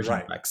some version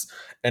of Right. X.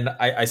 And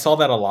I saw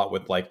that a lot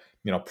with like,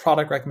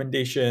 product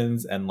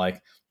recommendations, and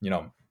like, you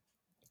know,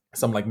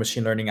 some like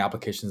machine learning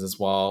applications as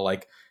well.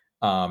 Like,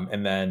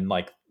 and then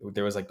like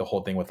there was like the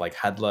whole thing with like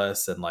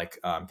headless, and like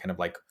kind of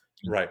like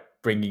Right.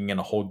 bringing in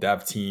a whole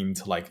dev team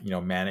to like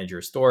manage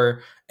your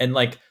store. And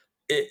like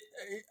it,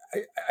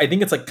 I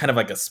think it's like kind of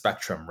like a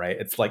spectrum, right?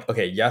 It's like,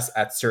 okay, yes,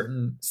 at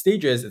certain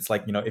stages it's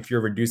like, if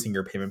you're reducing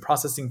your payment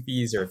processing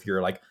fees, or if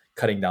you're like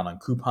cutting down on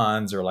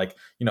coupons, or like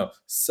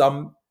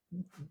some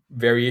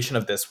variation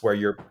of this where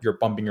you're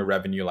bumping your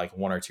revenue like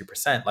 1 or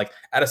 2%, like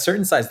at a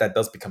certain size that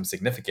does become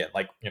significant.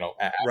 Like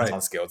at Right.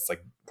 Amazon scale, it's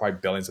like probably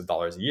billions of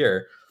dollars a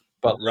year.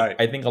 But like,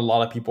 Right. I think a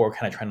lot of people are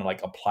kind of trying to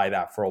like apply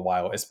that for a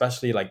while,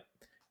 especially like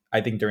I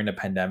think during the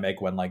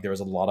pandemic, when like there was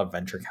a lot of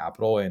venture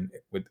capital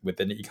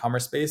within the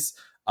e-commerce space.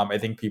 I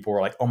think people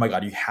were like, oh my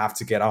god, you have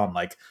to get on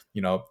like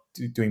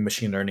doing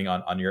machine learning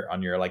on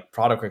your like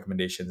product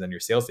recommendations and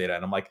your sales data.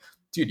 And I'm like,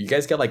 dude, you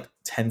guys get like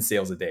 10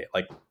 sales a day.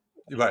 Like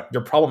Right.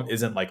 your problem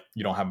isn't like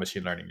you don't have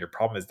machine learning. Your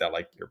problem is that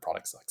like your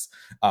product sucks.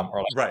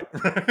 Or Right.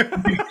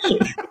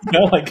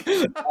 like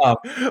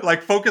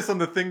Like focus on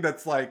the thing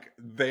that's like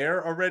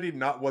there already,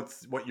 not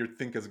what you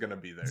think is going to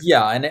be there.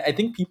 yeah. And I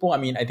think people, I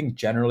mean, I think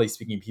generally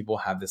speaking, people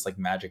have this like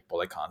magic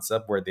bullet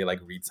concept where they like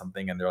read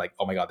something and they're like,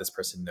 oh my god, this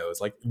person knows.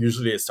 Like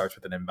usually it starts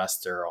with an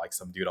investor or like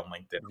some dude on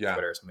LinkedIn or Yeah.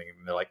 Twitter or something,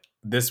 and they're like,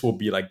 this will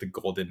be like the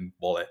golden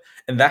bullet.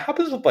 And that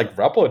happens with like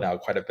Replo now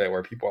quite a bit,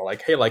 where people are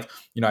like, hey, like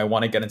I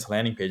want to get into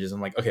landing pages.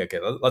 I'm like, okay,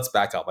 let's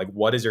back up. Like,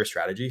 what is your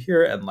strategy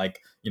here? And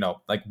like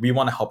like we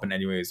want to help in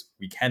any ways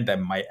we can.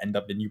 That might end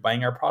up in you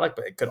buying our product,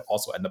 but it could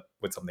also end up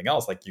with something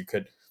else. Like you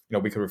could,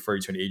 we could refer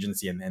you to an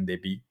agency, and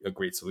they'd be a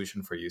great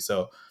solution for you.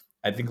 So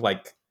I think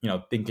like,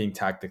 thinking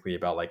tactically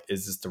about like,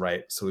 is this the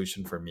right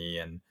solution for me?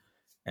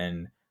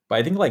 And but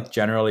I think like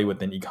generally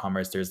within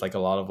e-commerce, there's like a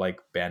lot of like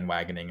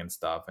bandwagoning and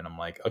stuff. And I'm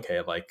like,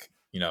 okay, like,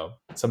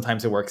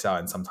 sometimes it works out,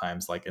 and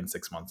sometimes like in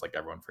 6 months, like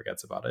everyone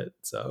forgets about it.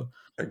 So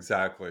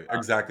Exactly.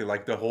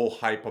 Like the whole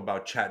hype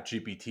about Chat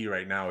GPT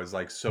right now is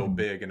like so mhm.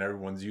 big, and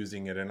everyone's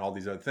using it and all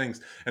these other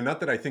things. And not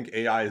that I think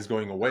AI is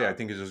going away. I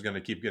think it's just going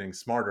to keep getting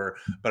smarter.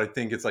 But I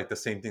think it's like the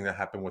same thing that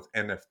happened with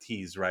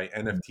NFTs, right?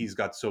 NFTs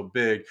got so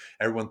big,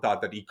 everyone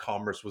thought that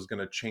e-commerce was going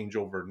to change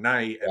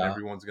overnight, and Yeah.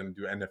 everyone's going to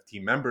do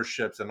NFT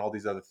memberships and all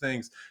these other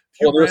things.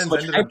 Few Well, there was so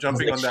brands much ended hype up because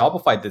jumping like on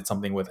that. Shopify did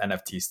something with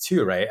NFTs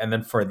too, right? And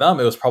then for them,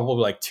 it was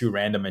probably like two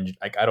random and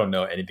like I don't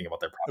know anything about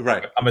their product,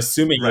 Right. but I'm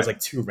assuming it was Right.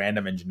 like two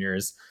random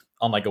engineers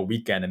on like a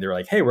weekend, and they were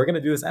like, "Hey, we're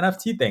gonna do this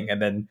NFT thing,"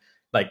 and then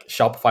like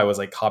Shopify was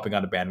like hopping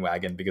on a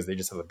bandwagon because they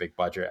just have a big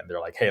budget, and they're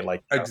like, "Hey,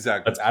 like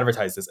Exactly. let's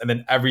advertise this," and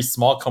then every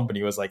small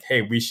company was like,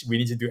 "Hey, we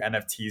need to do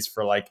NFTs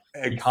for like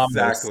e-commerce,"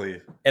 Exactly.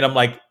 and I'm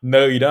like,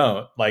 "No, you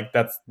don't." Like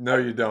No,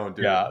 you don't,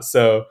 dude. yeah,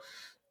 so.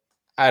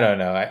 I don't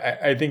know.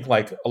 I think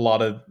like a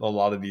lot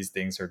of these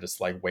things are just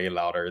like way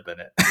louder than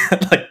it.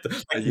 like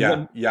Yeah.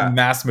 the Yeah.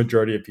 mass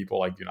majority of people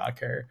like do not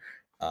care.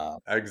 Um,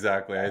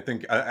 Exactly. I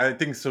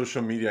think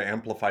social media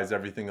amplifies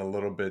everything a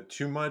little bit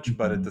too much,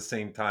 but at mhm. the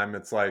same time,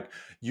 it's like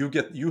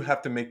you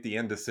have to make the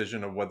end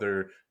decision of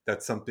whether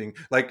that's something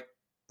like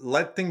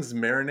let things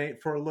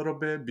marinate for a little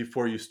bit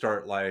before you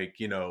start like,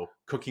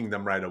 cooking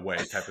them right away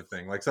type of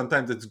thing. Like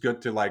sometimes it's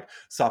good to like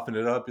soften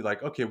it up, be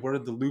like, okay, what are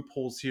the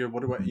loopholes here?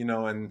 What do I,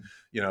 and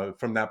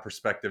from that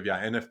perspective,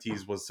 yeah,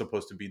 NFTs was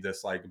supposed to be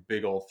this like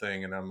big old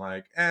thing, and I'm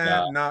like,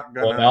 Yeah. not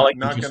Well, now gonna like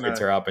not interest rates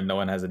gonna are up and no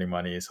one has any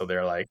money, so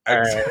they're like, all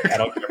right, I Exactly.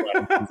 don't care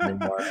about NFTs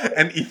anymore.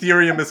 And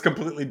Ethereum is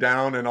completely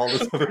down and all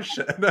this other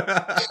shit.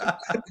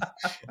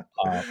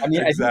 I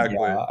mean, I think Exactly.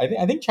 yeah,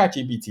 I think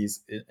ChatGPT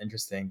is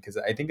interesting because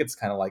I think it's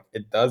kind of like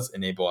it does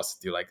enable us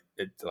to do like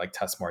it to like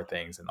test more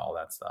things and all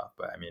that stuff.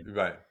 But I mean,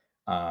 Right.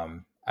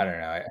 I don't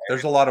know.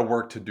 There's a lot of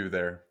work to do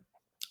there.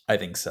 I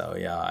think so.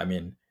 Yeah. I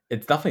mean,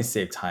 it's definitely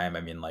saved time.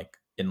 I mean, like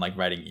in like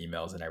writing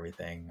emails and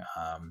everything.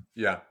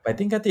 Yeah. But I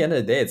think at the end of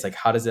the day, it's like,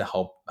 how does it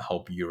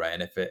help you, right?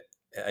 And I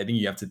think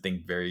you have to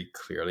think very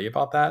clearly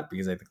about that,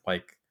 because I think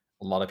like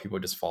a lot of people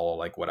just follow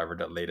like whatever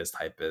the latest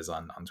hype is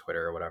on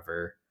Twitter or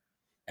whatever.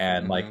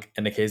 And Hmm. like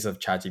in the case of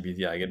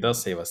ChatGPT, like it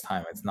does save us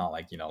time. It's not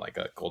like like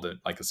a golden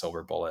like a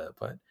silver bullet,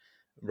 but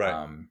Right.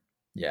 um,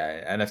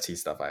 yeah, NFT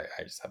stuff, I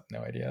just have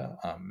no idea.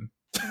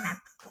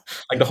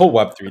 Like the whole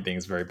Web3 thing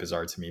is very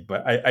bizarre to me,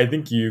 but I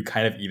think you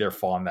kind of either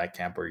fall in that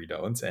camp or you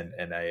don't, and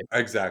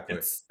Exactly.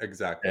 it's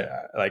Exactly.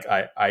 yeah, like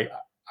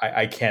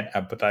I can't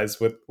empathize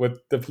with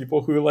the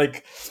people who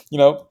like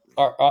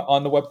are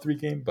on the Web3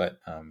 game, but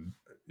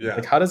Yeah.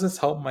 like how does this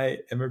help my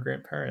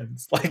immigrant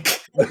parents? Like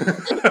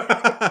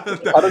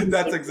How does this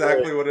That's thing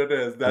work? exactly what it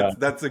is. Yeah,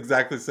 That's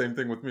exactly the same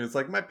thing with me. It's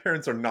like my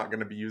parents are not going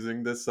to be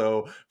using this,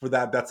 so for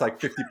that, that's like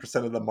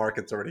 50% of the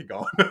market's already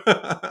gone.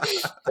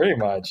 pretty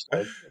much.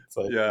 It's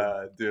like,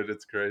 Yeah, dude,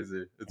 it's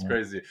crazy. It's yeah.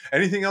 crazy.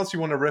 Anything else you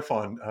want to riff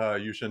on,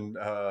 Yushin?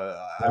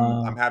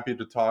 I'm Uh, happy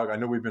to talk. I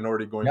know we've been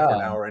already going for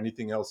an yeah. hour.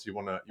 Anything else you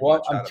want Well,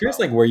 to I'm chat curious, about?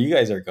 like where you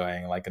guys are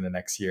going, like in the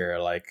next year.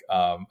 Like,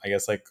 I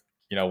guess, like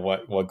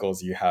what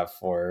goals you have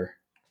for,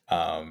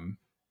 um,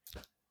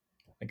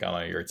 like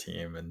on your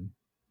team and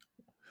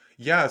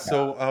Yeah, yeah,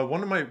 so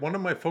one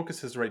of my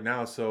focuses right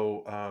now.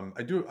 So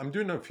I'm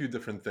doing a few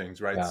different things,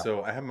 right? yeah,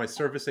 So I have my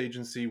service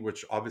agency,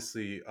 which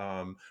obviously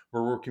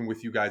we're working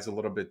with you guys a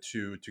little bit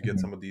to get hmm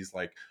some of these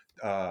like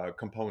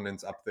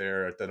components up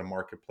there at the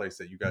marketplace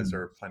that you guys hmm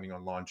are planning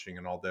on launching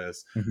and all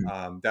this. hmm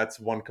That's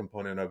one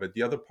component of it.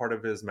 The other part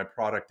of it is my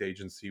product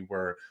agency,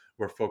 where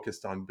we're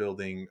focused on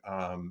building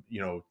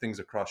things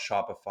across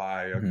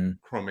Shopify, hmm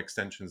Chrome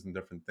extensions, and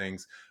different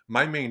things.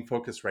 My main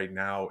focus right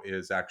now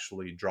is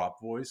actually Drop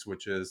Voice,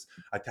 which is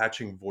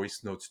attaching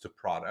voice notes to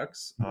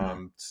products. hmm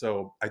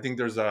So I think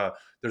there's a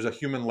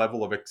human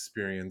level of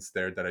experience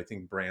there that I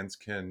think brands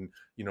can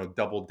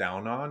double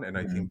down on, and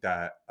I hmm think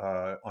that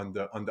on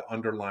the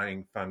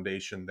underlying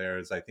foundation there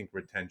is, I think,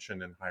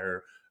 retention and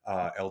higher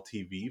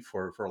LTV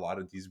for a lot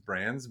of these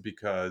brands,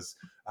 because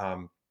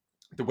um,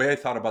 the way I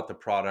thought about the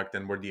product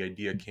and where the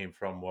idea came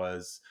from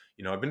was,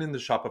 I've been in the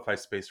Shopify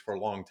space for a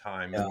long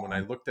time, yeah, and when I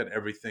looked at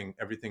everything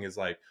is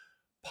like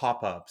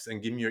pop-ups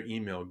and give me your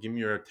email, give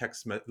me your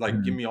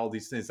like give mhm, me all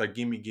these things, like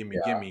give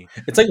yeah. me.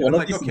 It's like And one I'm of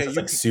like, these things okay, that's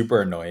you like can.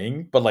 super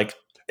annoying, but like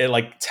it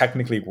like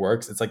technically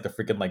works. It's like the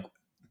freaking like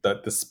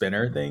the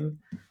spinner thing.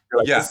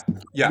 You're like Yeah, this.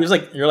 yeah. There's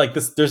like you're like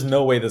this. There's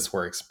no way this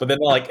works. But then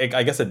like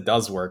I guess it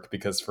does work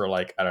because for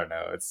like I don't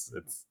know. It's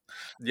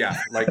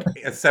Yeah, like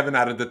 7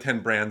 out of the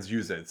 10 brands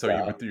use it. So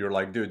yeah. you're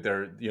like, dude,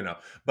 they're.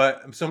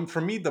 But so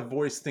for me, the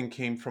voice thing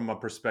came from a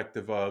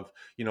perspective of,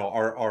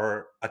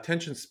 our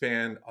attention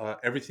span,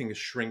 everything is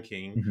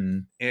shrinking. hmm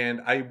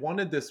And I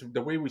wanted this,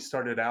 the way we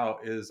started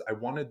out is I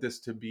wanted this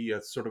to be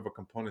a sort of a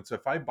component. So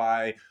if I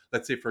buy,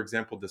 let's say, for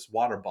example, this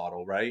water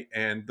bottle, right?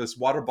 And this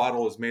water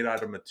bottle is made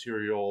out of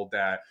material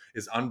that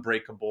is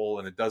unbreakable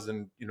and it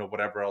doesn't,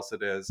 whatever else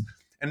it is.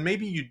 And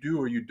maybe you do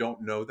or you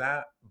don't know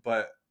that,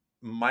 but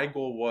my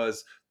goal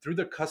was through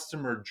the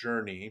customer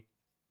journey.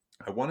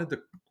 I wanted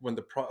the when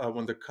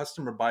the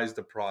customer buys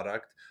the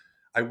product,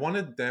 I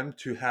wanted them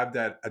to have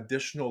that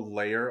additional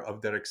layer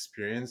of that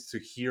experience to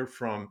hear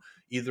from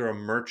either a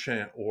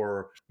merchant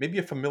or maybe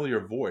a familiar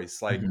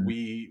voice. Like hmm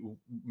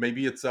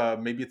maybe it's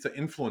an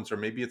influencer,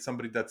 maybe it's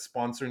somebody that's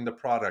sponsoring the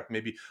product,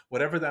 maybe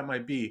whatever that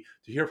might be.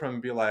 To hear from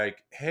and be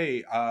like,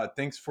 hey,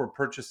 thanks for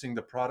purchasing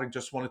the product.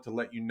 Just wanted to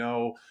let you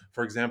know,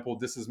 for example,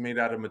 this is made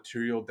out of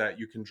material that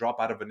you can drop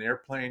out of an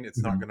airplane.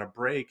 It's not hmm going to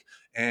break,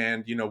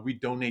 and we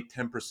donate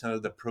 10%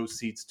 of the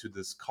proceeds to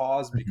this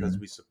cause because hmm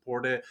we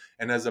support it,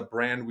 and as a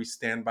brand we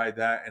stand by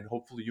that, and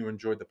hopefully you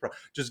enjoyed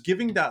just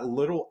giving that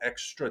little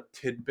extra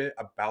tidbit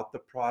about the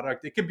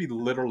product. It could be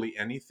literally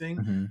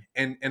anything, hmm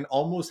and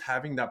almost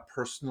having that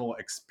personal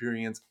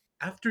experience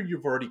after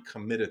you've already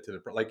committed to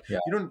the like, yeah.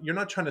 you're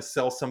not trying to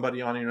sell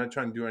somebody on it, you're not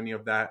trying to do any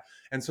of that.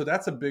 And so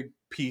that's a big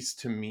piece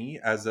to me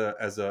as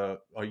a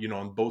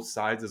on both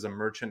sides, as a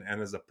merchant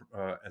and as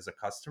a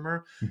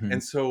customer. hmm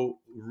And so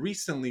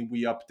recently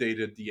we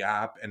updated the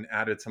app and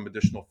added some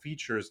additional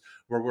features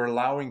where we're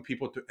allowing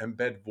people to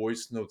embed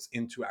voice notes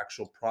into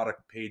actual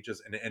product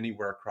pages and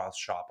anywhere across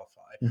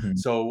Shopify. hmm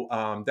So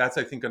that's,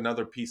 I think,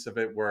 another piece of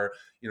it where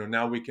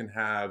now we can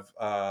have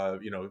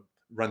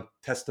run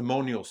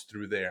testimonials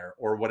through there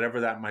or whatever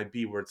that might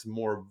be, where it's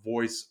more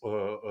voice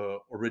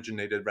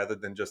originated rather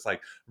than just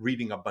like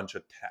reading a bunch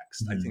of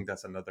text. I hmm think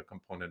that's another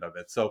component of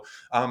it. So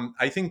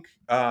I think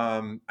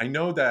I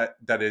know that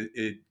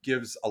it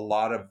gives a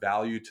lot of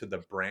value to the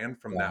brand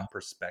from yeah. that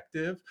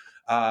perspective,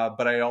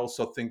 but I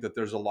also think that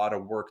there's a lot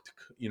of work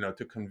to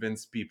to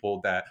convince people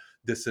that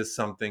this is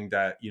something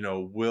that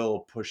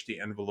will push the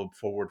envelope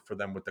forward for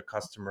them with the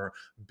customer.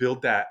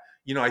 Build that.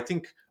 I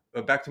think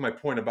back to my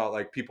point about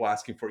like people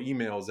asking for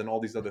emails and all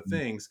these other Mhm.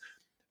 things.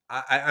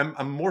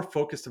 I'm more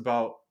focused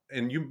about,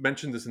 and you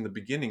mentioned this in the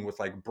beginning with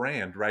like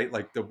brand, right?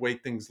 Like the way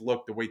things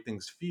look, the way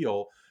things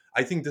feel.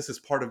 I think this is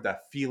part of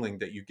that feeling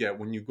that you get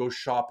when you go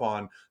shop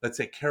on, let's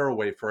say,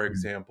 Caraway, for Mhm.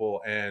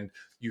 example, and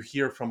you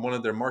hear from one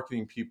of their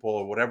marketing people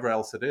or whatever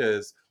else it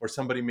is, or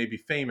somebody maybe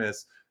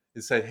famous,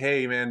 and say,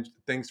 "Hey, man,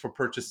 thanks for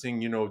purchasing,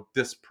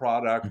 this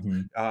product.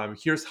 Mhm.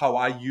 Here's how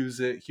I use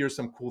it. Here's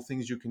some cool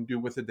things you can do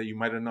with it that you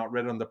might have not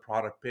read on the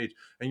product page."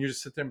 And you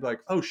just sit there and be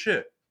like, "Oh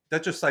shit."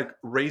 That just like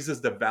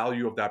raises the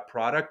value of that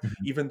product, Mhm.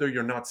 even though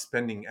you're not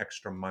spending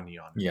extra money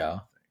on it, kind Yeah.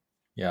 of thing.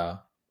 Yeah.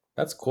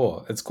 That's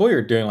cool. It's cool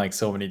you're doing like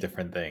so many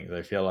different things.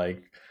 I feel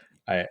like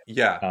I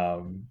Yeah.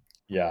 um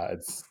yeah,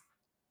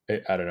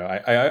 I don't know.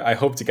 I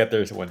hope to get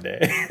there one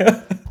day.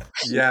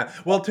 Yeah.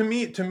 Well, to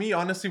me,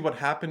 honestly, what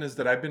happened is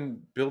that I've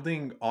been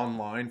building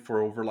online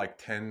for over like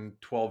 10,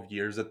 12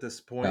 years at this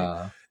point.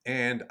 Yeah.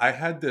 And I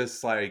had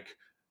this like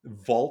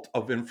vault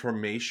of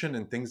information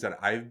and things that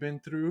I've been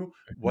through,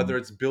 Mhm. whether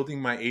it's building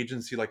my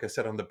agency, like I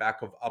said, on the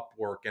back of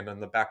Upwork and on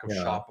the back of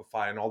Yeah.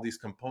 Shopify and all these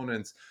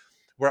components,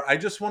 where I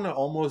just want to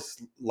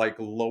almost like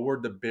lower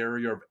the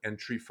barrier of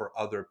entry for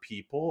other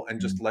people and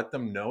Mhm. just let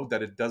them know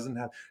that it doesn't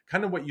have,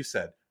 kind of what you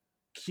said,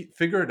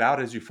 figure it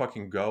out as you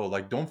fucking go.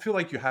 Like, don't feel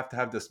like you have to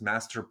have this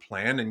master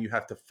plan and you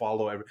have to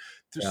follow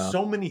there's Yeah.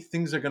 so many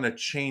things are going to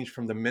change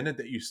from the minute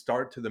that you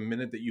start to the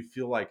minute that you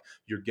feel like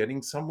you're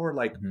getting somewhere.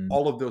 Like, Mhm.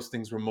 all of those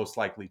things will most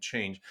likely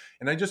change.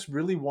 And I just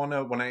really want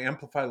to, when I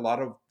amplify a lot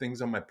of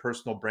things on my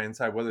personal brand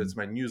side, whether it's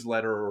my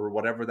newsletter or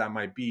whatever that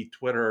might be,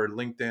 Twitter or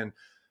LinkedIn,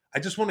 I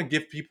just want to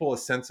give people a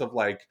sense of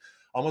like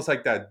almost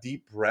like that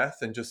deep breath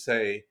and just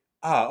say,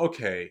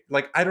 okay,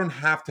 like I don't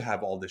have to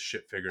have all this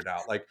shit figured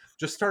out. Like,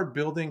 just start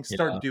building, Yeah.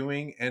 start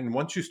doing. And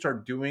once you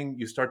start doing,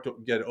 you start to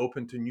get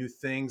open to new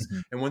things.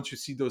 Mhm. And once you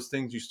see those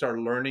things, you start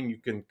learning, you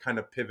can kind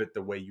of pivot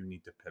the way you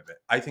need to pivot.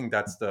 I think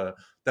that's the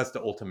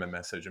ultimate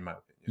message in my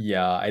opinion.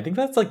 Yeah, I think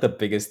that's like the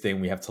biggest thing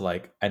we have to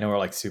like. I know we're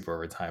like super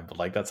over time, but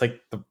like that's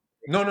like the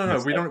No, no, thing no.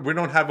 is, We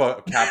don't have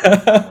a cap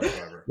on time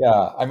whatsoever.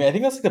 yeah, I mean, I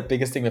think that's like the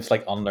biggest thing that's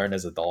like unlearned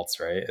as adults,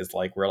 right? Is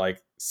like we're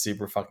like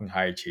super fucking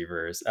high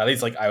achievers. At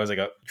least like I was like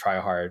a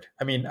try hard.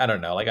 I mean, I don't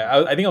know. Like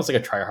I think I was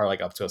like a try hard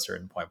like up to a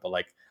certain point, but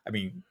like I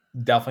mean,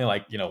 definitely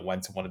like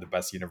went to one of the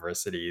best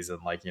universities and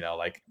like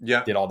like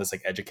Yeah. did all this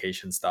like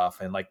education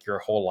stuff and like your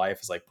whole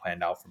life is like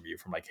planned out from you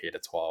from like K to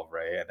 12,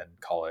 right? And then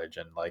college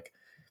and like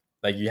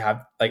you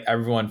have like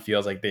everyone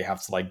feels like they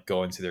have to like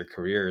go into their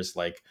careers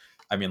like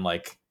I mean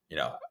like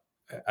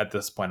at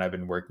this point I've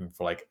been working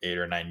for like 8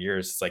 or 9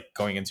 years. It's like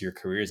going into your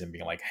careers and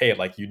being like, hey,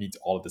 like you need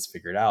all of this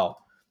figured out.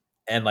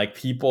 And like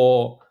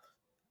people,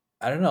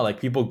 I don't know, like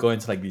people go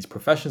into like these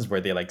professions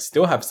where they like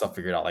still have stuff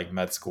figured out, like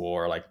med school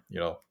or like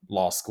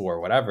law school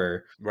or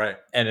whatever. Right.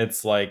 And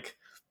it's like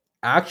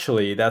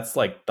actually that's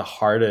like the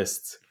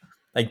hardest.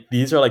 Like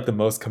these are like the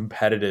most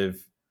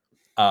competitive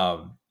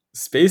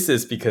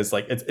spaces because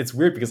like it's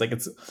weird because like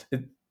it,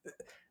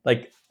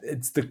 like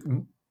it's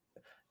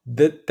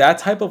that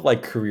type of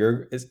like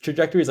career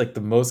trajectory is like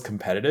the most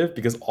competitive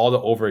because all the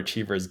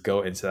overachievers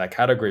go into that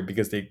category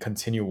because they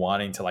continue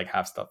wanting to like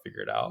have stuff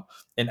figured out.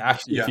 And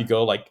actually if Yeah. you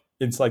go like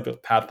into like the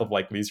path of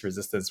like least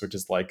resistance, which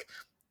is like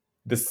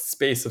this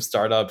space of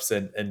startups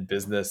and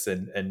business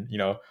and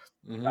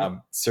Hmm.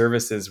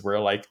 services where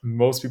like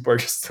most people are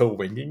just still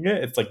winging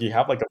it, it's like you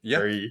have like a Yeah.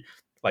 very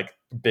like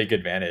big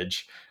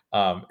advantage.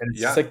 And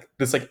it's just Yeah. like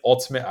this like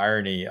ultimate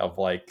irony of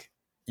like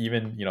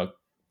even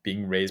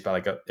being raised by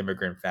like an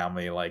immigrant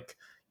family, like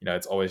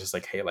it's always just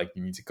like, hey, like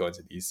you need to go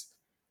into these,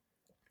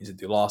 you need to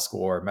do law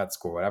school or med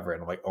school or whatever.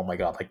 And I'm like, oh my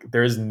god, like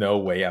there is no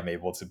way I'm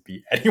able to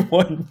beat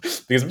anyone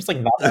because I'm just like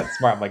not that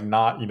smart. I'm like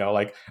not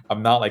like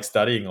I'm not like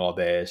studying all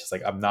day. It's just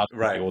like I'm not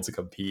gonna be Right. able to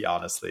compete,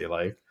 honestly.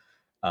 Like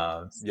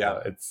Yeah,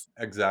 so it's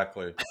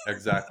exactly.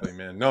 Exactly,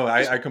 man. No,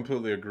 I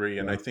completely agree.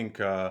 And yeah.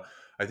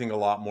 I think a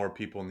lot more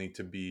people need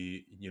to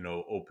be,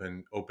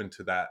 open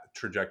to that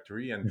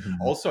trajectory. And Mhm.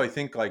 also I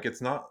think like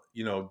it's not,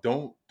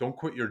 don't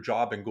quit your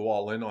job and go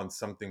all in on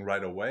something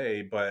right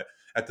away. But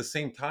at the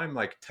same time,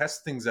 like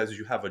test things as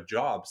you have a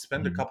job.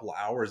 Spend a Mhm. couple of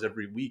hours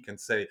every week and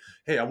say,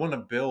 hey, I want to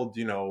build,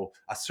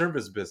 a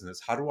service business.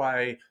 How do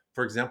I,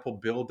 for example,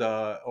 build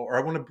or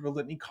I want to build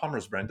an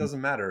e-commerce brand? Mhm.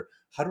 Doesn't matter.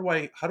 How do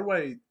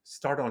I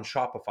start on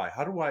Shopify?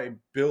 How do I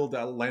build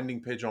a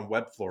landing page on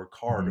Webflow,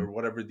 Card, Mhm. or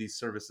whatever these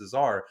services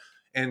are,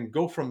 and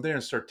go from there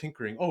and start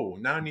tinkering? Oh,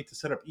 now I need to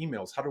set up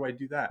emails. How do I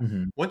do that?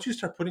 Mhm. Once you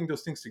start putting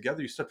those things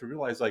together, you start to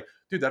realize, like,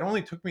 dude, that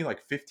only took me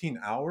like 15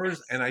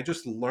 hours, and I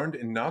just learned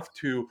enough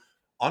to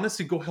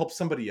honestly go help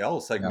somebody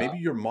else. Like Yeah. maybe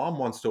your mom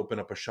wants to open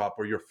up a shop,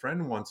 or your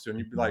friend wants to, and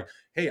you'd be Mhm. like,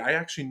 hey, I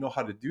actually know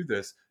how to do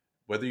this.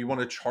 Whether you want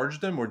to charge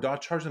them or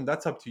not charge them,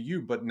 that's up to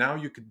you. But now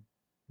you could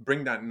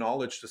bring that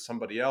knowledge to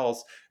somebody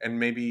else, and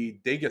maybe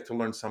they get to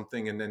learn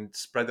something and then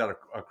spread that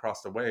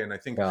across the way. And I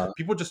think Yeah.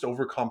 people just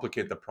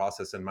overcomplicate the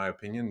process, in my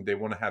opinion. They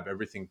want to have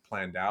everything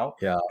planned out.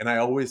 Yeah. And I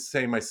always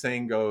say, my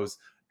saying goes,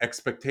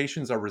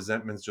 expectations are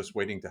resentments just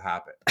waiting to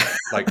happen.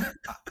 Like,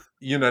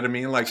 you know what I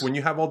mean? Like when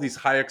you have all these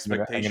high I'm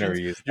gonna expectations,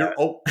 reuse you're,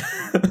 oh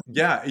that.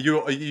 yeah,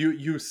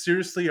 you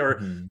seriously are.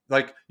 Mhm.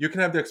 Like, you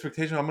can have the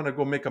expectation, I'm gonna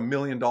go make $1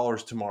 million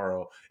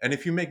tomorrow, and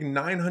if you make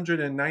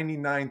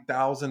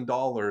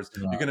 $999,000,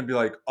 Yeah. you're gonna be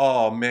like,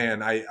 oh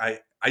man, I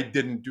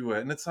didn't do it.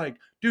 And it's like,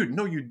 dude,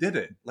 no, you did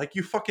it. Like,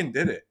 you fucking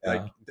did it. Yeah.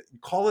 Like,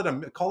 call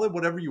it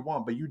whatever you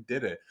want, but you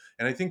did it.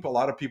 And I think a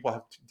lot of people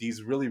have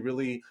these really,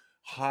 really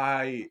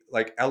high,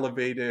 like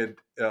elevated,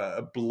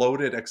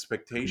 bloated Mhm.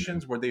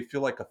 expectations where they feel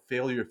like a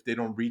failure if they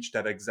don't reach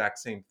that exact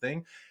same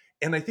thing.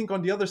 And I think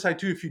on the other side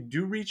too, if you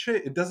do reach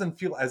it, it doesn't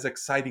feel as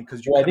exciting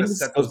because you Well, I kind think of this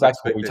set goes those back to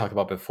what we expected. talked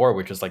about before,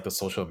 which is like the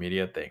social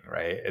media thing,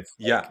 right? It's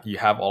Yeah. like you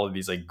have all of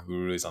these like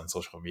gurus on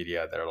social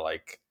media that are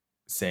like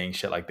saying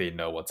shit like they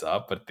know what's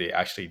up, but they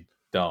actually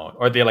don't.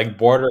 Or they like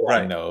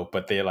borderline Right. know,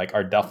 but they like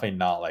are definitely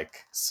not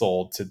like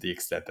sold to the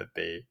extent that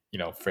they,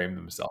 frame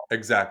themselves.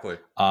 Exactly.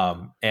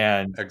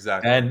 And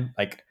Exactly. then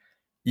like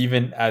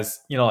even as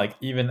like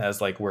even as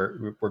like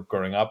we're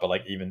growing up, but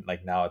like even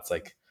like now it's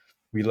like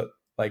we look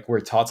like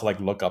we're taught to like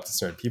look up to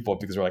certain people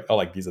because we're like, oh,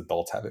 like these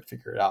adults have it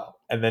figured out.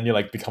 And then you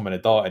like become an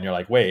adult and you're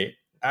like, wait,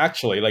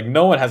 actually, like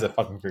no one has it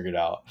fucking figured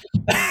out.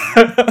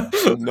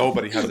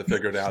 Nobody has it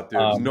figured out,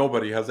 dude.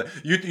 Nobody has it.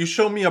 You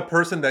show me a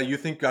person that you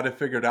think got it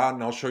figured out,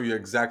 and I'll show you the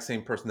exact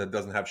same person that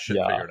doesn't have shit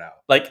figured out.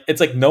 Like it's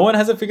like no one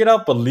has it figured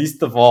out, but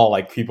least of all,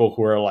 like people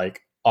who are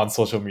like on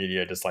social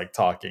media just like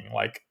talking,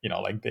 like, you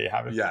know, like they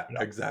haven't figured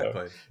out.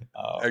 Exactly.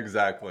 So,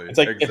 exactly. It's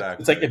like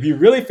it's like if you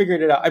really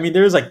figured it out. I mean,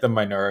 there's like the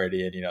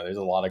minority, and you know, there's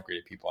a lot of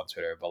great people on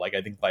Twitter, but like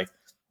I think like,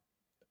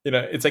 you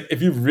know, it's like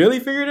if you really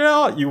figured it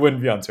out, you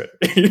wouldn't be on Twitter.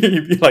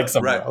 You'd be like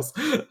somewhere else.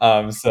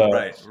 So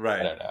right.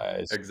 I don't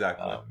know.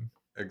 Exactly.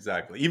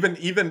 Exactly. Even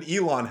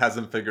Elon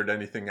hasn't figured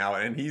anything out,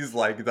 and he's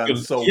like done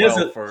so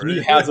well for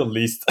he has at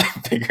least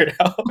figured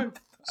out.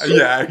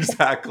 Yeah,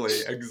 exactly.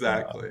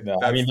 No,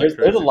 I mean,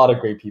 there's a lot of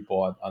great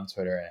people on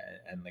Twitter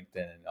and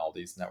LinkedIn and all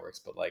these networks,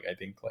 but like I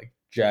think like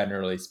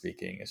generally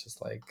speaking, it's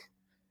just like,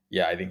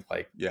 yeah, I think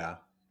like yeah.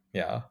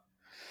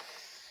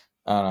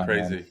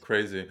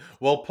 Crazy.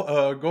 Well,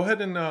 go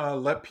ahead and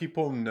let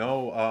people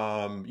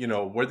know, you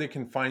know, where they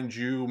can find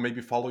you.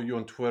 Maybe follow you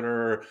on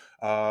Twitter.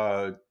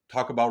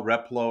 Talk about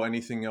Replo.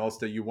 Anything else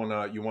that you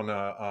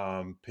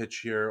wanna pitch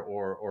here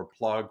or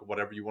plug,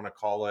 whatever you want to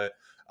call it.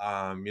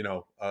 You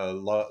know,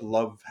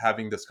 love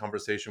having this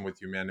conversation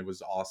with you, man. It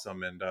was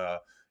awesome, and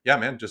yeah,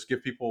 man, just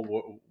give people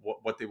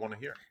what they want to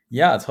hear.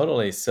 Yeah,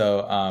 totally.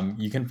 So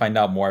you can find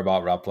out more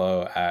about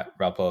Replo at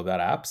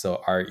replo.app.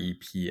 So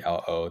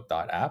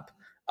replo.app.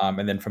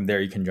 And then from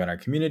there, you can join our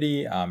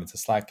community. It's a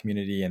Slack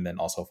community, and then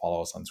also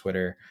follow us on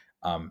Twitter.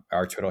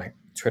 Our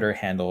Twitter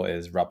handle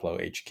is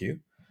ReploHQ.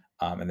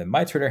 And then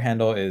my Twitter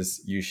handle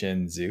is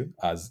Yuxin Zhu,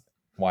 as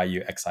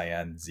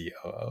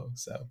YUXINZOO.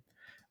 So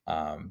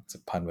it's a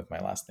pun with my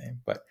last name.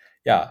 But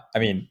yeah, I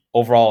mean,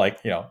 overall, like,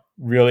 you know,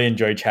 really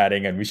enjoy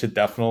chatting, and we should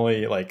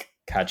definitely like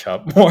catch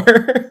up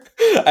more.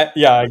 Like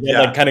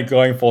kind of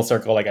going full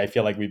circle. Like I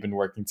feel like we've been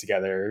working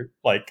together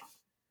like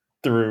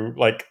through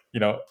like, you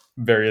know,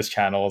 various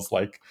channels,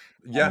 like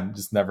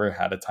just never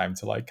had a time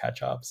to like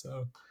catch up.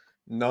 So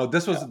no,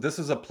 this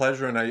is a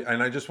pleasure, and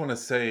I just want to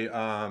say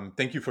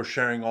thank you for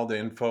sharing all the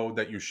info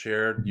that you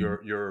shared,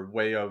 your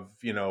way of,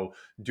 you know,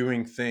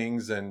 doing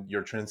things, and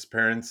your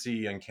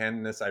transparency and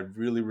candidness. I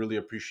really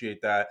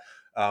appreciate that.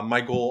 My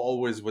goal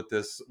always with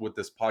this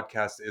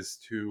podcast is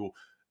to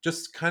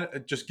just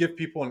give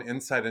people an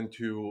insight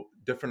into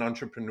different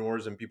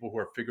entrepreneurs and people who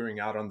are figuring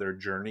out on their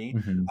journey,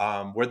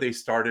 where they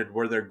started,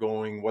 where they're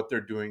going, what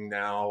they're doing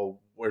now,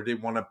 where they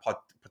want to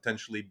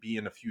potentially be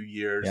in a few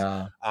years.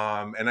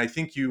 And I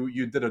think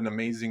you did an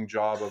amazing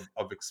job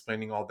of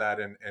explaining all that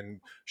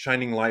and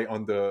shining light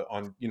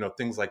on you know,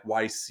 things like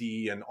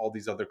YC and all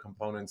these other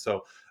components.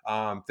 So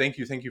thank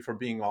you for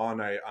being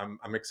on.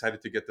 I'm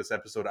excited to get this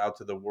episode out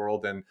to the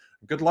world, and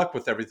good luck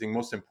with everything.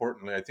 Most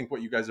importantly, I think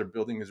what you guys are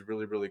building is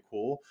really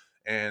cool.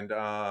 And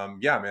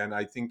yeah, man,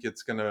 I think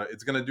it's gonna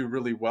do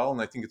really well,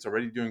 and I think it's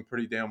already doing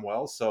pretty damn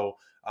well. So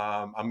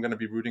I'm gonna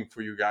be rooting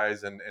for you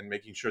guys and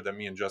making sure that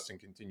me and Justin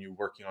continue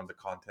working on the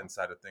content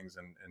side of things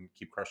and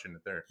keep crushing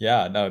it there.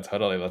 Yeah, no,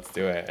 totally. Let's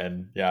do it.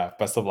 And yeah,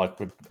 best of luck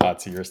with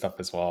to your stuff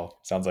as well.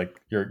 Sounds like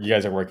you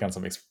guys are working on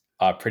some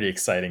pretty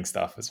exciting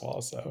stuff as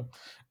well. So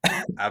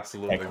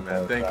absolutely,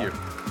 man. Thank you.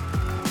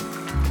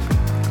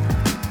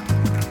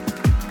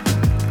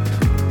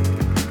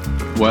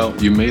 Well,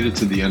 you made it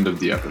to the end of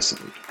the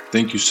episode.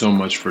 Thank you so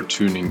much for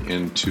tuning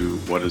into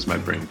What is My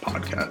Brain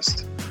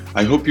podcast.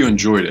 I hope you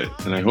enjoyed it,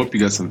 and I hope you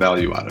got some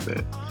value out of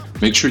it.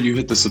 Make sure you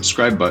hit the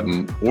subscribe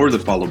button or the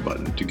follow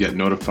button to get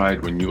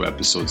notified when new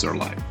episodes are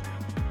live.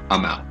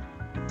 I'm out.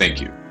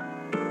 Thank you.